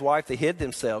man and his wife, they hid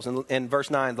themselves." And in verse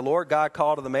 9, "The Lord God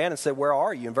called to the man and said, 'Where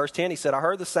are you?' In verse 10, he said, 'I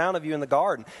heard the sound of you in the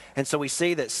garden.'" And so we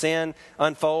see that sin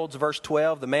unfolds. Verse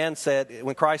 12, the man said,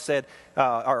 when God said,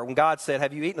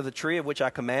 "Have you eaten of the tree of which I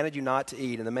commanded you not to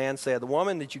eat?" And the man said, "The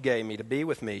woman that you gave me to be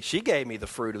with me, she gave me the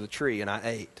fruit of the tree, and I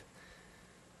ate."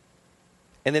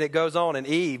 And then it goes on, and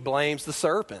Eve blames the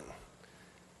serpent.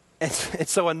 And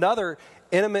so another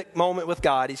intimate moment with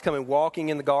God. He's coming walking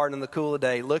in the garden in the cool of the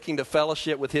day, looking to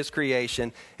fellowship with his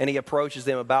creation, and he approaches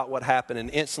them about what happened, and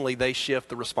instantly they shift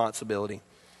the responsibility.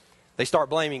 They start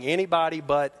blaming anybody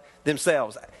but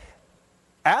themselves.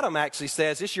 Adam actually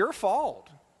says, "It's your fault.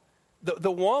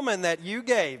 The woman that you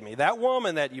gave me, that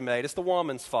woman that you made, it's the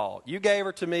woman's fault. You gave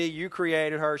her to me, you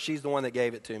created her, she's the one that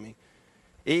gave it to me."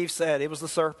 Eve said, "It was the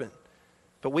serpent."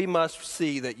 But we must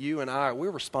see that you and I,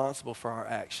 we're responsible for our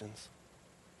actions.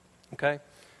 Okay?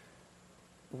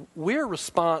 We're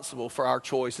responsible for our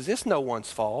choices. It's no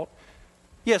one's fault.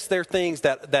 Yes, there are things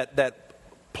that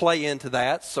play into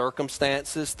that,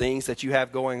 circumstances, things that you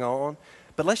have going on.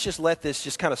 But let's just let this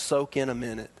just kind of soak in a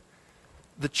minute.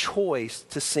 The choice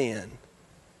to sin,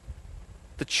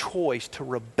 the choice to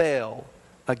rebel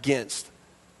against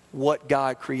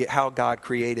how God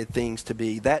created things to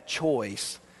be, that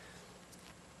choice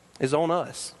is on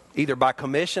us. Either by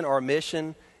commission or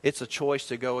omission, it's a choice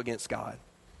to go against God.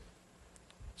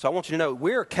 So I want you to know,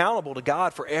 we're accountable to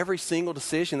God for every single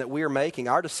decision that we are making.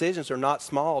 Our decisions are not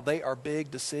small. They are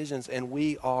big decisions, and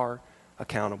we are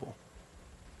accountable.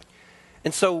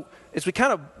 And so as we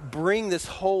kind of bring this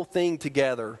whole thing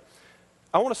together,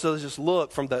 I want us to just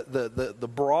look from the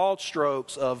broad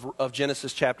strokes of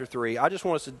Genesis chapter 3. I just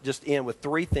want us to just end with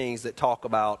three things that talk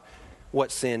about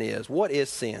what sin is. What is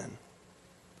sin?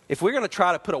 If we're going to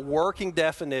try to put a working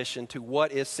definition to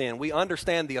what is sin, we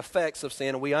understand the effects of sin,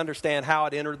 and we understand how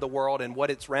it entered the world and what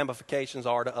its ramifications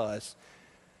are to us.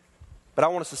 But I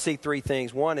want us to see three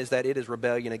things. One is that it is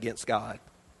rebellion against God.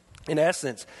 In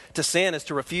essence, to sin is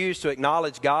to refuse to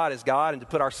acknowledge God as God and to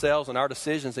put ourselves and our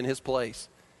decisions in his place.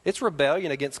 It's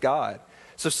rebellion against God.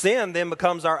 So sin then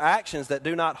becomes our actions that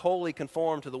do not wholly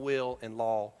conform to the will and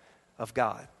law of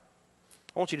God.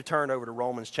 I want you to turn over to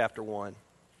Romans chapter 1.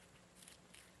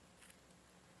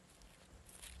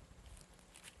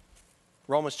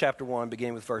 Romans chapter 1,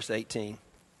 beginning with verse 18.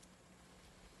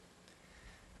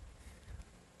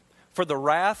 "For the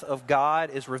wrath of God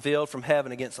is revealed from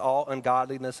heaven against all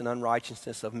ungodliness and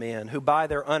unrighteousness of men, who by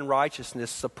their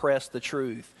unrighteousness suppress the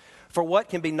truth. For what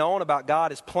can be known about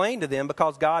God is plain to them,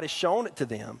 because God has shown it to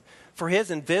them. For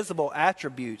his invisible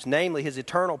attributes, namely his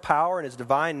eternal power and his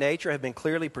divine nature, have been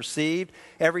clearly perceived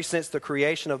ever since the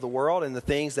creation of the world and the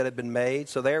things that have been made,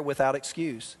 so they are without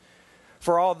excuse.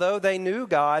 For although they knew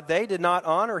God, they did not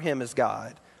honor him as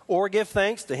God or give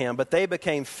thanks to him, but they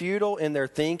became futile in their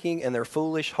thinking, and their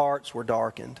foolish hearts were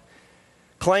darkened.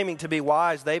 Claiming to be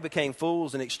wise, they became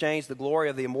fools and exchanged the glory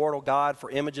of the immortal God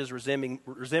for images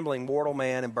resembling mortal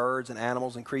man and birds and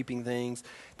animals and creeping things.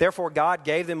 Therefore God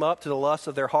gave them up to the lusts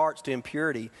of their hearts, to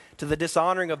impurity, to the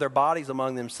dishonoring of their bodies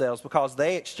among themselves, because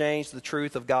they exchanged the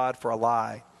truth of God for a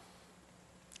lie.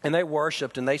 And they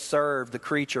worshipped and they served the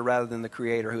creature rather than the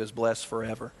Creator, who is blessed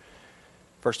forever.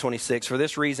 Verse 26, for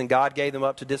this reason God gave them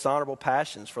up to dishonorable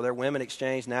passions, for their women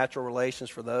exchanged natural relations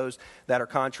for those that are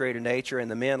contrary to nature, and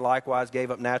the men likewise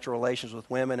gave up natural relations with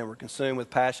women and were consumed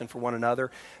with passion for one another,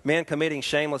 men committing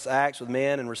shameless acts with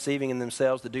men and receiving in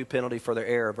themselves the due penalty for their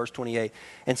error. Verse 28,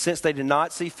 and since they did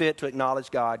not see fit to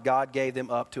acknowledge God, God gave them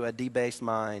up to a debased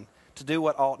mind, to do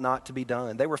what ought not to be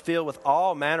done. They were filled with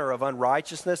all manner of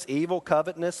unrighteousness, evil,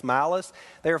 covetousness, malice.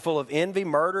 They are full of envy,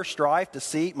 murder, strife,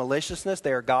 deceit, maliciousness.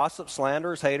 They are gossips,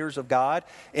 slanderers, haters of God,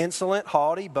 insolent,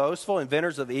 haughty, boastful,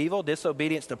 inventors of evil,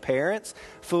 disobedient to parents,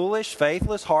 foolish,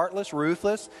 faithless, heartless,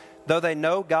 ruthless. Though they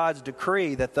know God's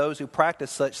decree that those who practice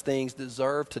such things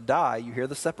deserve to die, you hear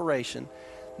the separation,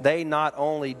 they not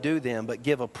only do them, but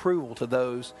give approval to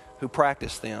those who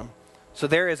practice them. So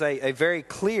there is a very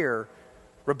clear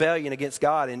rebellion against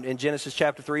God. In Genesis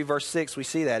chapter 3, verse 6, we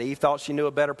see that. Eve thought she knew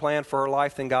a better plan for her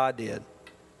life than God did.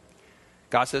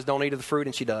 God says, don't eat of the fruit,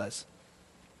 and she does.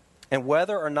 And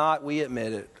whether or not we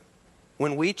admit it,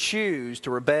 when we choose to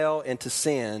rebel and to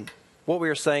sin, what we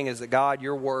are saying is that, God,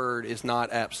 your word is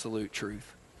not absolute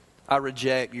truth. I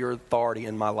reject your authority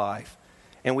in my life.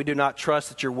 And we do not trust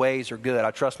that your ways are good. I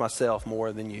trust myself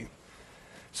more than you.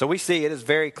 So we see it is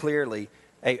very clearly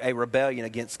a rebellion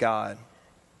against God.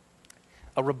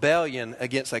 A rebellion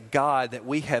against a God that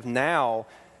we have now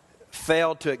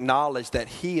failed to acknowledge that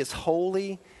he is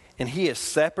holy and he is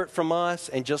separate from us.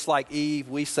 And just like Eve,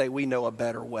 we say we know a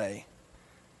better way.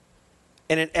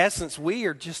 And in essence, we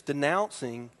are just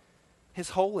denouncing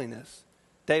his holiness.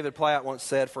 David Platt once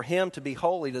said, for him to be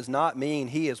holy does not mean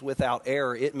he is without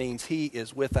error. It means he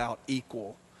is without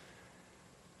equal.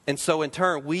 And so in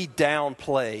turn, we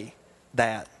downplay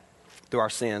that through our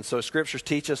sins. So scriptures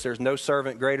teach us there's no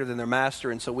servant greater than their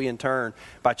master, and so we in turn,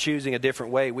 by choosing a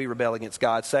different way, we rebel against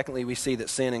God. Secondly, we see that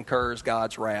sin incurs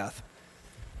God's wrath.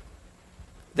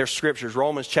 There's scriptures,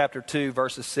 Romans chapter 2,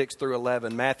 verses 6 through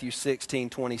 11, Matthew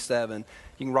 16:27.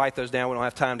 You can write those down. We don't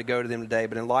have time to go to them today,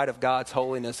 but in light of God's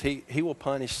holiness, he will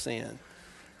punish sin.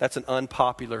 That's an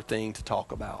unpopular thing to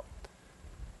talk about.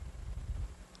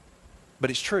 But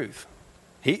it's truth.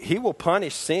 He will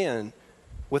punish sin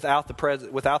without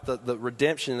the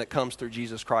redemption that comes through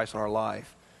Jesus Christ in our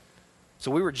life.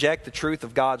 So we reject the truth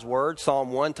of God's word.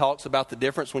 Psalm 1 talks about the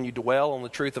difference when you dwell on the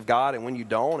truth of God and when you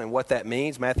don't, and what that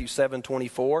means. Matthew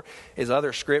 7:24 is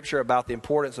other scripture about the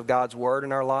importance of God's word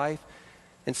in our life.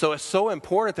 And so it's so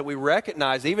important that we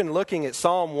recognize, even looking at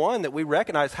Psalm 1, that we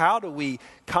recognize, how do we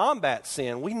combat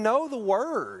sin? We know the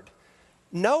word.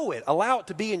 Know it. Allow it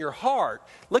to be in your heart.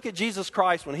 Look at Jesus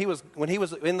Christ when he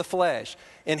was in the flesh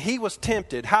and he was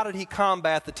tempted. How did he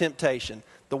combat the temptation?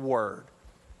 The word.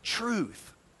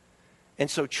 Truth. And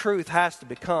so truth has to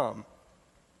become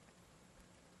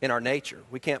in our nature.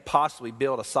 We can't possibly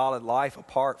build a solid life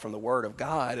apart from the word of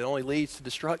God. It only leads to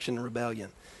destruction and rebellion.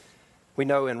 We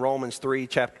know in Romans 3,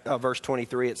 verse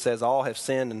 23, it says, all have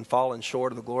sinned and fallen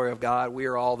short of the glory of God. We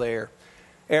are all there.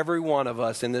 Every one of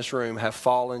us in this room have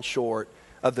fallen short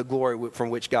of the glory from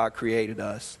which God created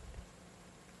us.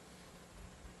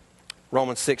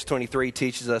 Romans 6:23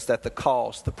 teaches us that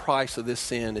the price of this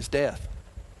sin is death.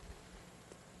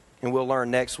 And we'll learn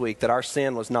next week that our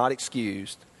sin was not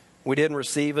excused. We didn't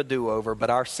receive a do-over, but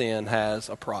our sin has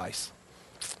a price.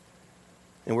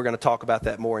 And we're going to talk about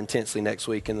that more intensely next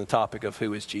week in the topic of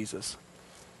who is Jesus.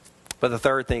 But the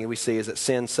third thing we see is that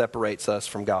sin separates us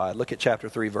from God. Look at chapter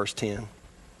 3, verse 10.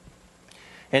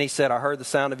 And he said, I heard the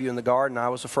sound of you in the garden. I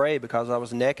was afraid because I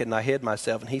was naked and I hid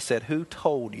myself. And he said, who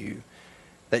told you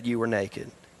that you were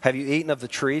naked? Have you eaten of the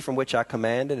tree from which I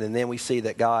commanded? And then we see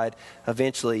that God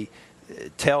eventually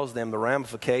tells them the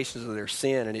ramifications of their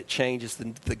sin, and it changes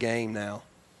the game now.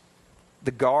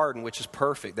 The garden, which is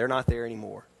perfect, they're not there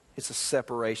anymore. It's a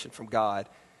separation from God.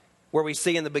 Where we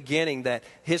see in the beginning that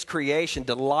his creation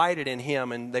delighted in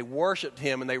him and they worshiped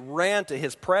him and they ran to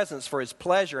his presence for his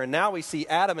pleasure. And now we see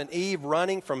Adam and Eve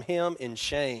running from him in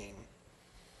shame.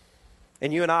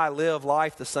 And you and I live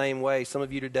life the same way. Some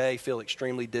of you today feel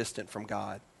extremely distant from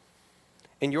God.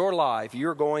 In your life,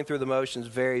 you're going through the motions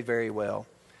very, very well.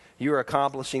 You're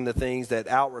accomplishing the things that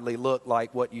outwardly look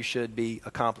like what you should be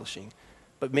accomplishing.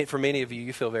 But for many of you,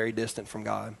 you feel very distant from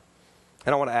God.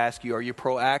 And I want to ask you, are you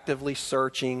proactively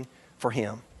searching for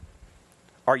him?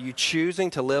 Are you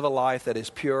choosing to live a life that is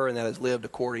pure and that is lived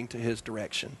according to his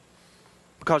direction?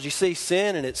 Because you see,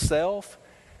 sin in itself,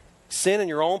 sin in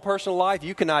your own personal life.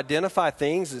 You can identify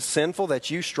things as sinful that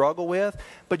you struggle with,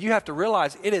 but you have to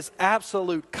realize it is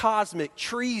absolute cosmic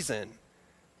treason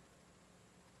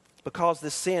because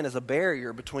this sin is a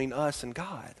barrier between us and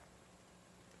God.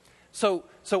 So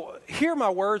hear my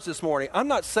words this morning. I'm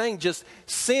not saying just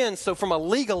sin, so from a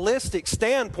legalistic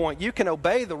standpoint, you can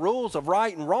obey the rules of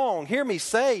right and wrong. Hear me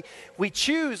say, we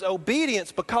choose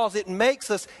obedience because it makes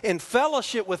us in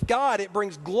fellowship with God. It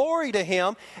brings glory to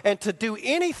Him, and to do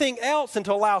anything else and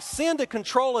to allow sin to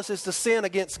control us is to sin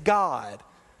against God.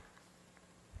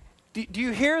 Do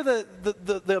you hear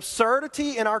the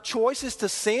absurdity in our choices to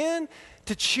sin?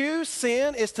 To choose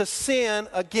sin is to sin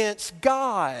against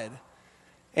God.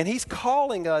 And He's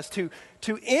calling us to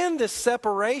end this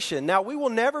separation. Now, we will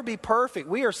never be perfect.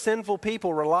 We are sinful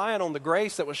people relying on the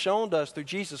grace that was shown to us through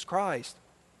Jesus Christ.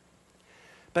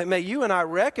 But may you and I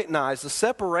recognize the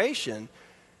separation,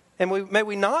 and may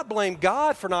we not blame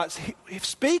God for not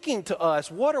speaking to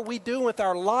us. What are we doing with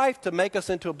our life to make us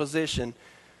into a position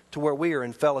to where we are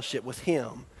in fellowship with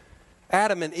Him?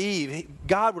 Adam and Eve,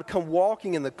 God would come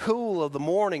walking in the cool of the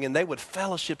morning, and they would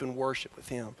fellowship and worship with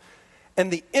Him. And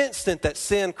the instant that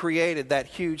sin created that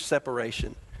huge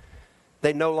separation,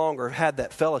 they no longer had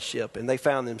that fellowship, and they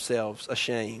found themselves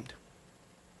ashamed.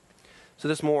 So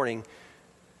this morning,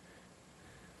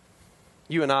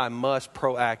 you and I must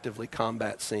proactively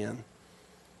combat sin.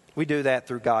 We do that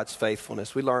through God's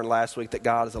faithfulness. We learned last week that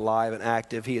God is alive and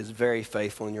active. He is very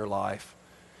faithful in your life.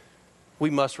 We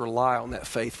must rely on that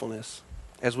faithfulness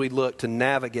as we look to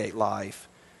navigate life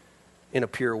in a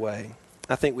pure way.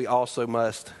 I think we also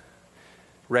must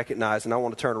recognize, and I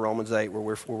want to turn to Romans 8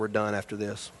 where we're done after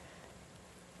this.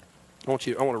 I want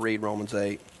to read Romans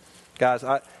 8. Guys,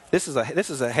 this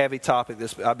is a heavy topic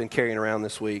I've been carrying around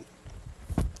this week.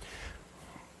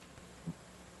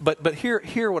 But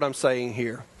hear what I'm saying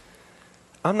here.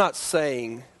 I'm not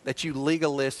saying that you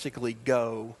legalistically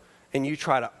go and you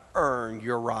try to earn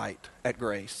your right at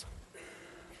grace.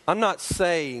 I'm not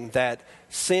saying that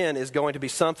sin is going to be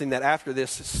something that after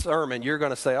this sermon you're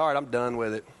going to say, all right, I'm done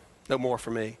with it. No more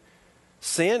for me.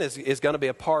 Sin is going to be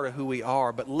a part of who we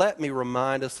are, but let me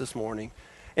remind us this morning,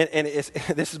 and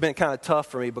this has been kind of tough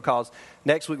for me because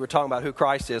next week we're talking about who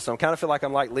Christ is, so I kind of feel like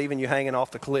I'm like leaving you hanging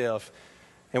off the cliff,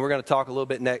 and we're going to talk a little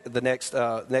bit the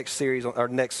next series or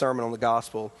next sermon on the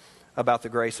gospel about the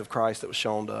grace of Christ that was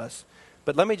shown to us.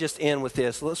 But let me just end with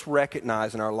this. Let's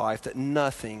recognize in our life that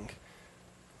nothing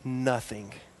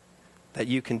that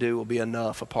you can do will be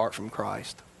enough apart from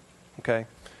Christ. Okay?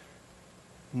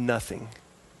 Nothing.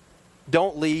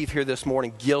 Don't leave here this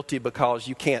morning guilty because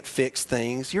you can't fix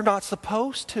things. You're not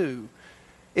supposed to.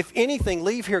 If anything,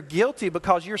 leave here guilty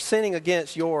because you're sinning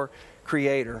against your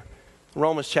Creator.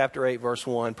 Romans chapter 8, verse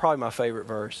 1, probably my favorite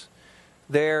verse.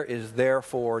 There is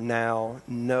therefore now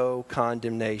no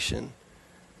condemnation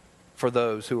for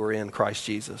those who are in Christ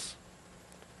Jesus.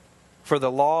 For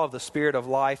the law of the Spirit of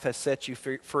life has set you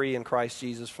free in Christ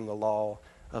Jesus from the law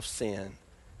of sin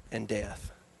and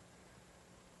death.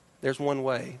 There's one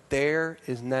way. There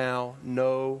is now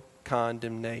no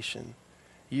condemnation.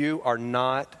 You are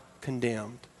not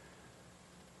condemned.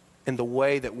 And the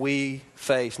way that we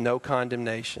face no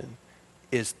condemnation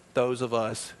is those of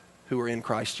us who are in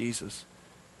Christ Jesus.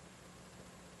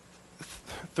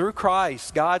 Through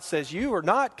Christ, God says you are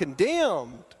not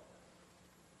condemned.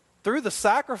 Through the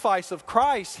sacrifice of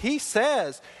Christ, He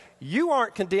says you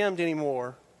aren't condemned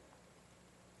anymore.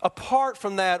 Apart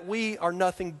from that, we are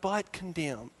nothing but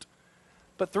condemned.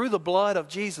 But through the blood of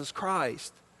Jesus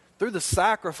Christ, through the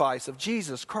sacrifice of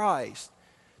Jesus Christ,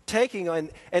 taking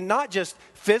and not just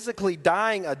physically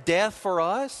dying a death for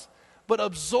us, but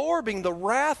absorbing the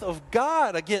wrath of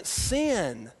God against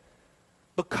sin.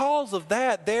 Because of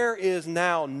that, there is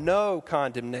now no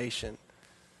condemnation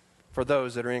for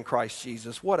those that are in Christ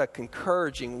Jesus. What a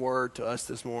encouraging word to us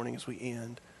this morning as we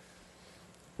end.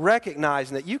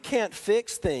 Recognizing that you can't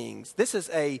fix things. This is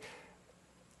a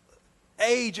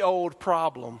age-old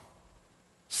problem.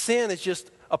 Sin is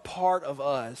just a part of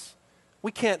us.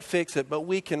 We can't fix it, but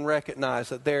we can recognize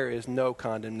that there is no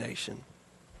condemnation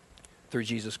through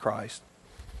Jesus Christ.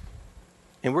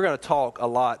 And we're going to talk a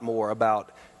lot more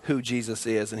about who Jesus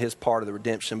is and His part of the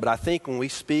redemption. But I think when we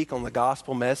speak on the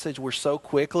gospel message, we're so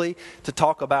quickly to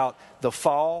talk about the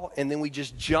fall, and then we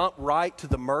just jump right to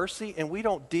the mercy, and we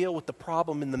don't deal with the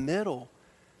problem in the middle,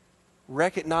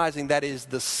 recognizing that it is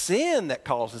the sin that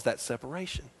causes that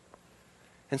separation.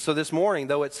 And so this morning,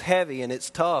 though it's heavy and it's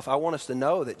tough, I want us to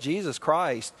know that Jesus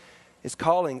Christ is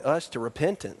calling us to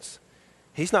repentance.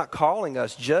 He's not calling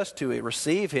us just to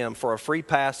receive Him for a free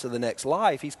pass to the next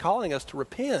life. He's calling us to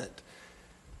repent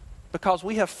because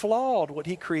we have flawed what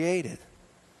He created.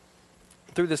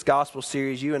 through this gospel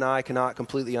series, you and I cannot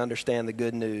completely understand the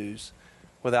good news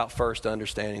without first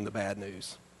understanding the bad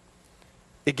news.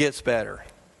 It gets better.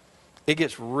 It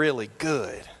gets really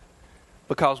good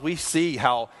because we see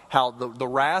how the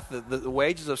wrath, the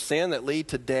wages of sin that lead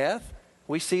to death,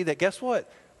 we see that, guess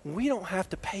what? We don't have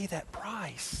to pay that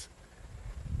price.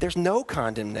 There's no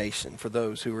condemnation for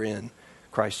those who are in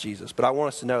Christ Jesus. But I want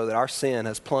us to know that our sin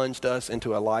has plunged us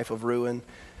into a life of ruin,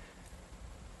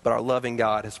 but our loving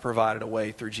God has provided a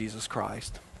way through Jesus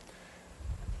Christ.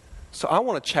 So I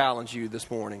want to challenge you this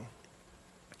morning.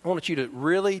 I want you to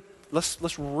really,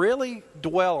 let's really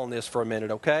dwell on this for a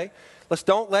minute, okay?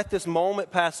 Don't let this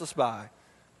moment pass us by.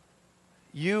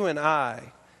 You and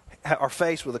I are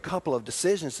faced with a couple of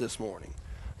decisions this morning.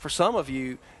 For some of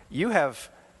you, you have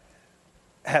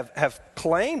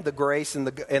claimed the grace and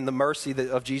the mercy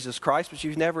of Jesus Christ, but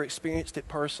you've never experienced it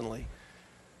personally.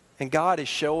 And God is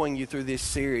showing you through this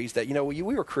series that, we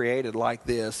were created like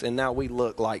this, and now we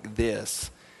look like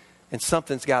this. And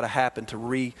something's got to happen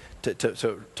to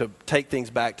take things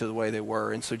back to the way they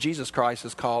were. And so Jesus Christ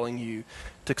is calling you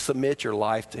to submit your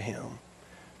life to Him.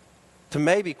 To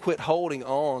maybe quit holding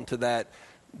on to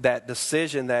that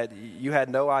decision that you had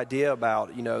no idea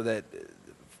about, that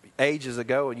ages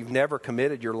ago, and you've never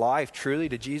committed your life truly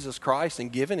to Jesus Christ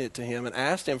and given it to Him and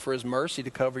asked Him for His mercy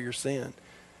to cover your sin.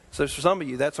 So for some of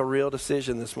you, that's a real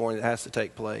decision this morning that has to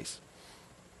take place.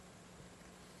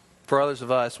 For others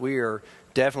of us, we are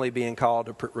definitely being called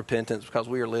to repentance because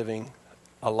we are living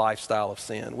a lifestyle of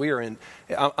sin.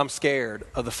 I'm scared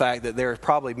of the fact that there are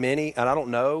probably many, and I don't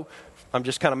know, I'm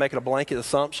just kind of making a blanket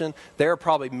assumption, there are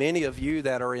probably many of you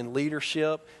that are in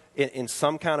leadership in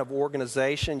some kind of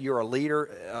organization. You're a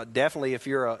leader. Definitely if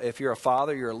you're a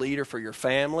father, you're a leader for your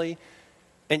family.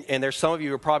 And there's some of you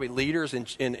who are probably leaders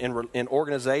in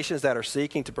organizations that are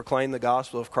seeking to proclaim the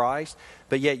gospel of Christ,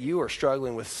 but yet you are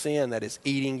struggling with sin that is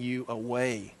eating you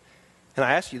away. And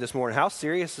I ask you this morning, how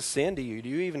serious is sin to you? Do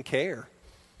you even care?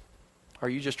 Or are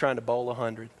you just trying to bowl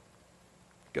 100,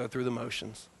 go through the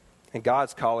motions? And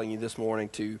God's calling you this morning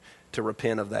to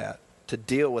repent of that, to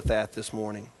deal with that this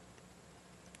morning,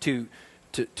 to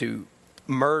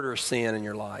murder sin in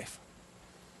your life.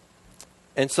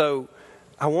 And so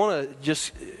I want to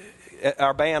just,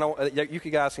 our band, you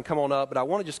guys can come on up, but I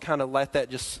want to just kind of let that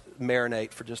just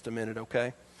marinate for just a minute,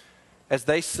 okay? As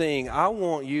they sing, I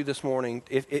want you this morning,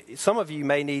 if some of you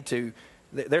may need to,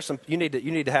 you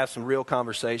need to have some real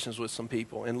conversations with some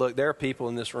people. And look, there are people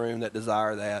in this room that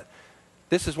desire that.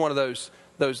 This is one of those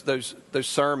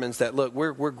sermons that, look,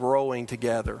 we're growing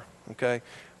together, okay?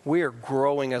 We are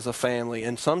growing as a family,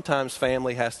 and sometimes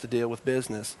family has to deal with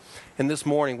business. And this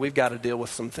morning, we've got to deal with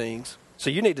some things.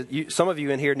 So some of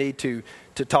you in here need to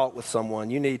talk with someone.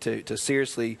 You need to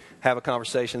seriously have a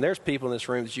conversation. There's people in this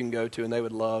room that you can go to, and they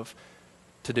would love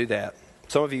to do that.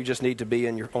 Some of you just need to be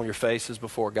on your faces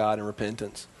before God in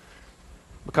repentance,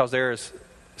 because there is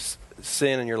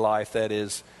sin in your life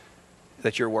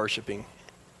that you're worshiping,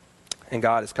 and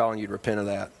God is calling you to repent of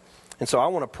that. And so I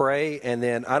want to pray, and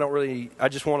then I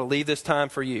just want to leave this time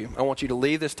for you. I want you to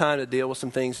leave this time to deal with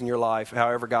some things in your life,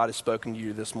 however God has spoken to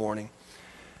you this morning.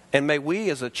 And may we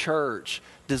as a church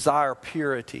desire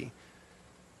purity.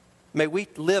 May we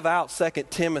live out 2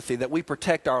 Timothy, that we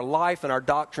protect our life and our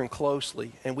doctrine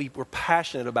closely. And we're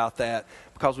passionate about that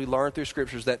because we learn through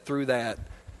scriptures that through that,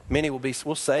 many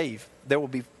will save. There will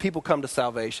be people come to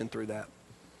salvation through that.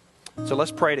 So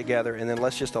let's pray together, and then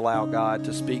let's just allow God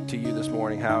to speak to you this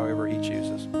morning however He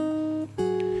chooses.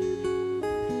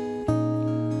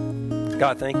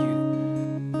 God, thank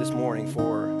you this morning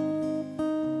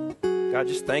God,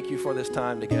 just thank you for this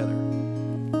time together.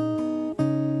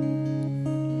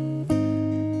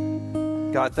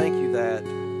 God, thank you that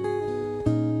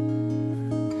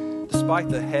despite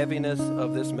the heaviness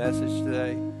of this message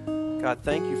today, God,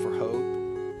 thank you for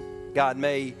hope. God,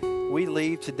 may we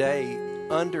leave today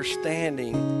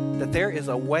understanding that there is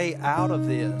a way out of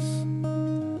this.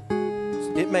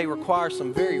 It may require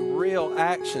some very real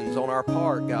actions on our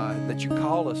part, God, that you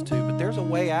call us to, but there's a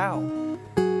way out.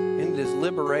 And it is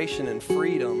liberation and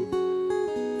freedom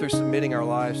through submitting our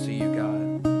lives to you,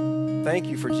 God. Thank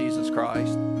you for Jesus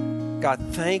Christ. God,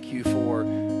 thank you for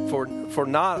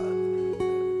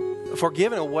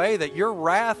giving away that your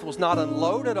wrath was not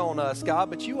unloaded on us, God,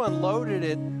 but you unloaded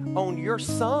it on your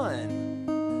Son.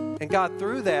 And God,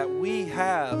 through that we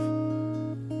have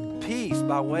peace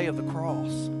by way of the cross.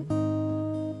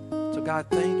 So God,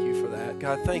 thank you for that.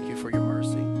 God, thank you for your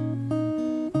mercy.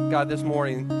 God, this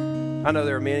morning, I know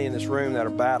there are many in this room that are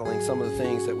battling some of the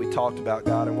things that we talked about,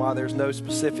 God. And while there's no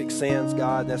specific sins,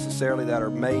 God, necessarily that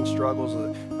are main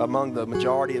struggles among the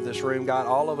majority of this room, God,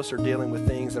 all of us are dealing with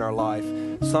things in our life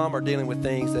Some are dealing with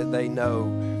things that they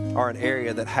know are an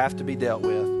area that have to be dealt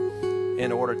with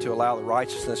in order to allow the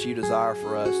righteousness you desire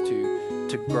for us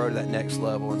to grow to that next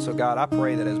level. And so, God, I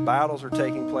pray that as battles are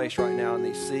taking place right now in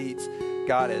these seats,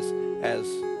 God, as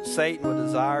Satan would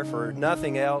desire for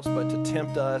nothing else but to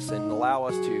tempt us and allow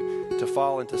us to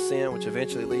fall into sin, which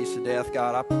eventually leads to death,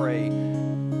 God, I pray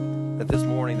that this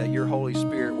morning that your Holy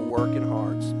Spirit will work in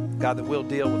hearts. God, that we'll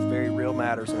deal with very real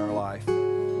matters in our life.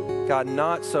 God,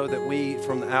 not so that we,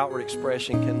 from the outward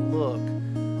expression, can look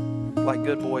like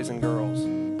good boys and girls,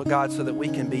 but God, so that we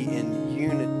can be in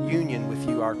union with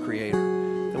you, our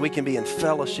Creator, that we can be in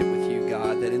fellowship with you,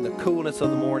 God, that in the coolness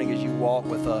of the morning as you walk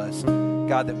with us,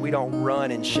 God, that we don't run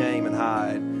in shame and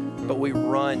hide, but we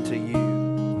run to you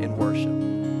in worship.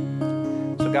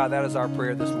 So, God, that is our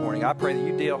prayer this morning. I pray that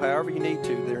you deal however you need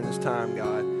to during this time,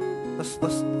 God.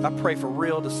 I pray for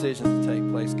real decisions to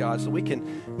take place, God, so we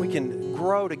can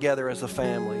grow together as a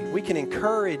family. We can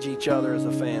encourage each other as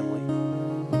a family.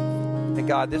 And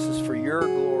God, this is for your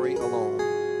glory alone.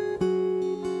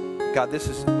 God, this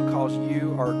is because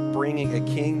you are bringing a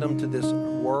kingdom to this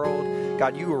world.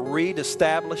 God, you are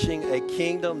reestablishing a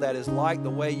kingdom that is like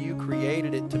the way you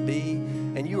created it to be.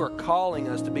 And you are calling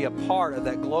us to be a part of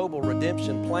that global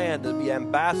redemption plan, to be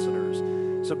ambassadors.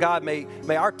 So God, may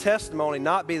our testimony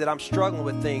not be that I'm struggling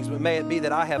with things, but may it be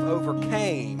that I have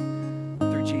overcame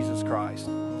through Jesus Christ.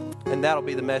 And that'll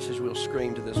be the message we'll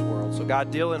scream to this world. So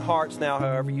God, deal in hearts now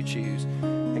however you choose.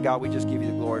 And God, we just give you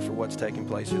the glory for what's taking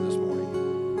place here this morning.